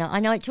enjoying Atlanta. I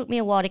know it took me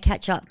a while to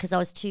catch up because I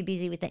was too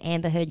busy with the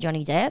Amber Heard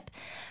Johnny Depp,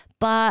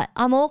 but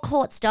I'm all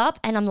caught up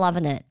and I'm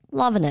loving it.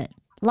 Loving it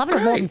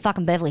more than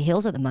fucking Beverly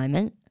Hills at the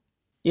moment.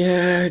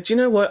 Yeah, do you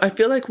know what? I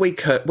feel like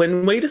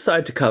when we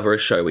decide to cover a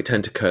show, we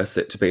tend to curse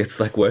it to be its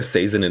like worst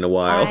season in a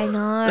while. I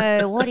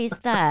know. What is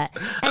that?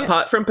 And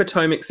Apart from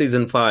Potomac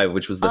season 5,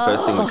 which was the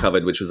first thing we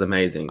covered, which was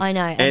amazing. I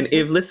know. And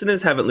if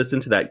listeners haven't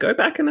listened to that, go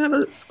back and have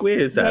a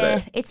squiz at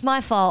it. It's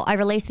my fault. I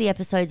released the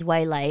episodes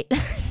way late.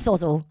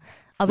 Sozzle.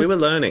 We were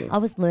learning. I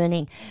was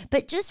learning.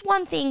 But just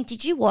one thing,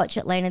 did you watch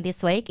Atlanta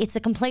this week? It's a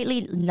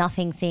completely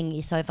nothing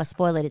thing, so if I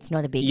spoil it, it's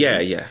not a big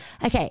deal. Yeah.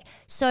 Okay,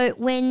 so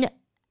when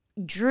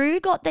Drew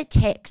got the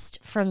text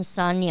from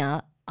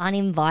Sonia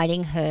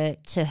uninviting her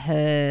to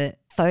her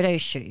photo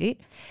shoot,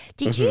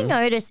 did you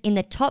notice in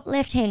the top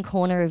left-hand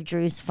corner of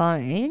Drew's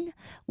phone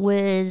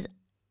was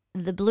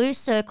the blue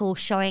circle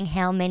showing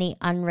how many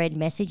unread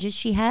messages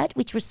she had,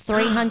 which was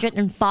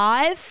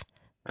 305?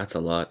 That's a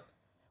lot.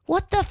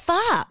 What the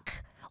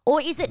fuck? Or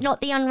is it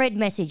not the unread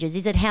messages?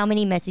 Is it how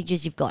many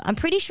messages you've got? I'm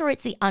pretty sure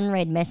it's the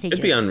unread messages.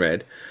 It'd be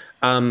unread.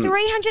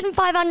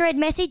 305 unread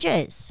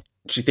messages.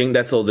 Do you think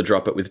that's all the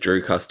Drop It With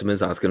Drew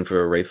customers asking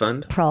for a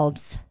refund?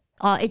 Probs.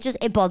 Oh,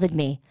 it bothered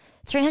me.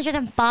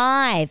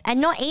 305.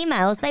 And not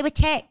emails, they were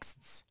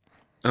texts.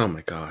 Oh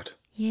my God.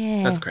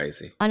 Yeah. That's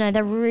crazy. I know,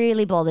 that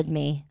really bothered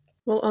me.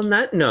 Well, on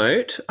that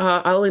note,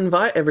 I'll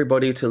invite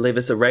everybody to leave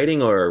us a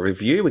rating or a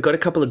review. We got a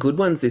couple of good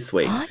ones this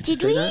week. Oh, Did you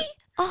did see we? that?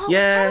 Oh,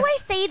 Yeah. how do I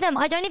see them?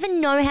 I don't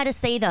even know how to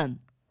see them.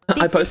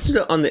 I posted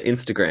it on the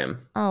Instagram.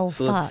 Oh,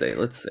 so fuck.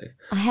 Let's see.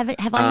 I haven't.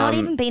 Have I not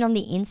even been on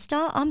the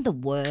Insta? I'm the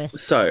worst.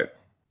 So,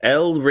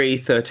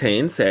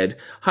 Elre13 said,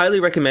 highly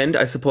recommend.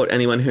 I support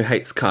anyone who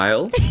hates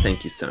Kyle.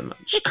 Thank you so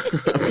much.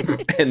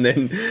 And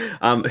then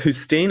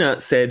Justina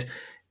said,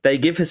 they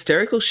give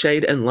hysterical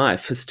shade and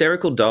life.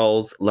 Hysterical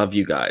dolls. Love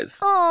you guys.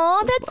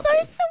 Oh, that's so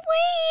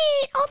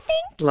sweet. Oh,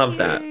 thank you. Love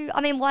that.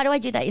 I mean, why do I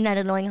do that in that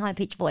annoying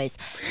high-pitched voice?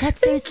 That's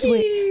so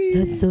sweet.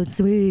 That's so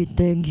sweet.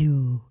 Thank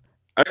you.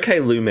 Okay,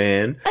 Lou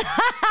Man.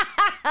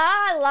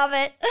 I love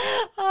it.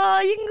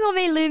 Oh, you can call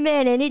me Lou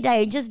Man any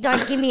day. Just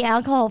don't give me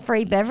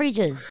alcohol-free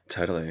beverages.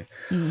 Totally.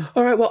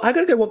 All right, well, I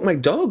got to go walk my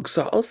dog,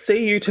 so I'll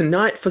see you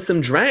tonight for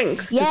some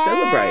drinks to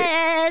celebrate.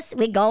 Yes,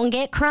 we're going to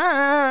get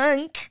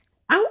crunk.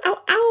 Ow, ow,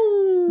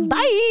 ow.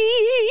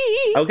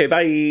 Bye. Okay,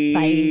 bye.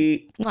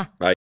 Bye. Mwah.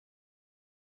 Bye.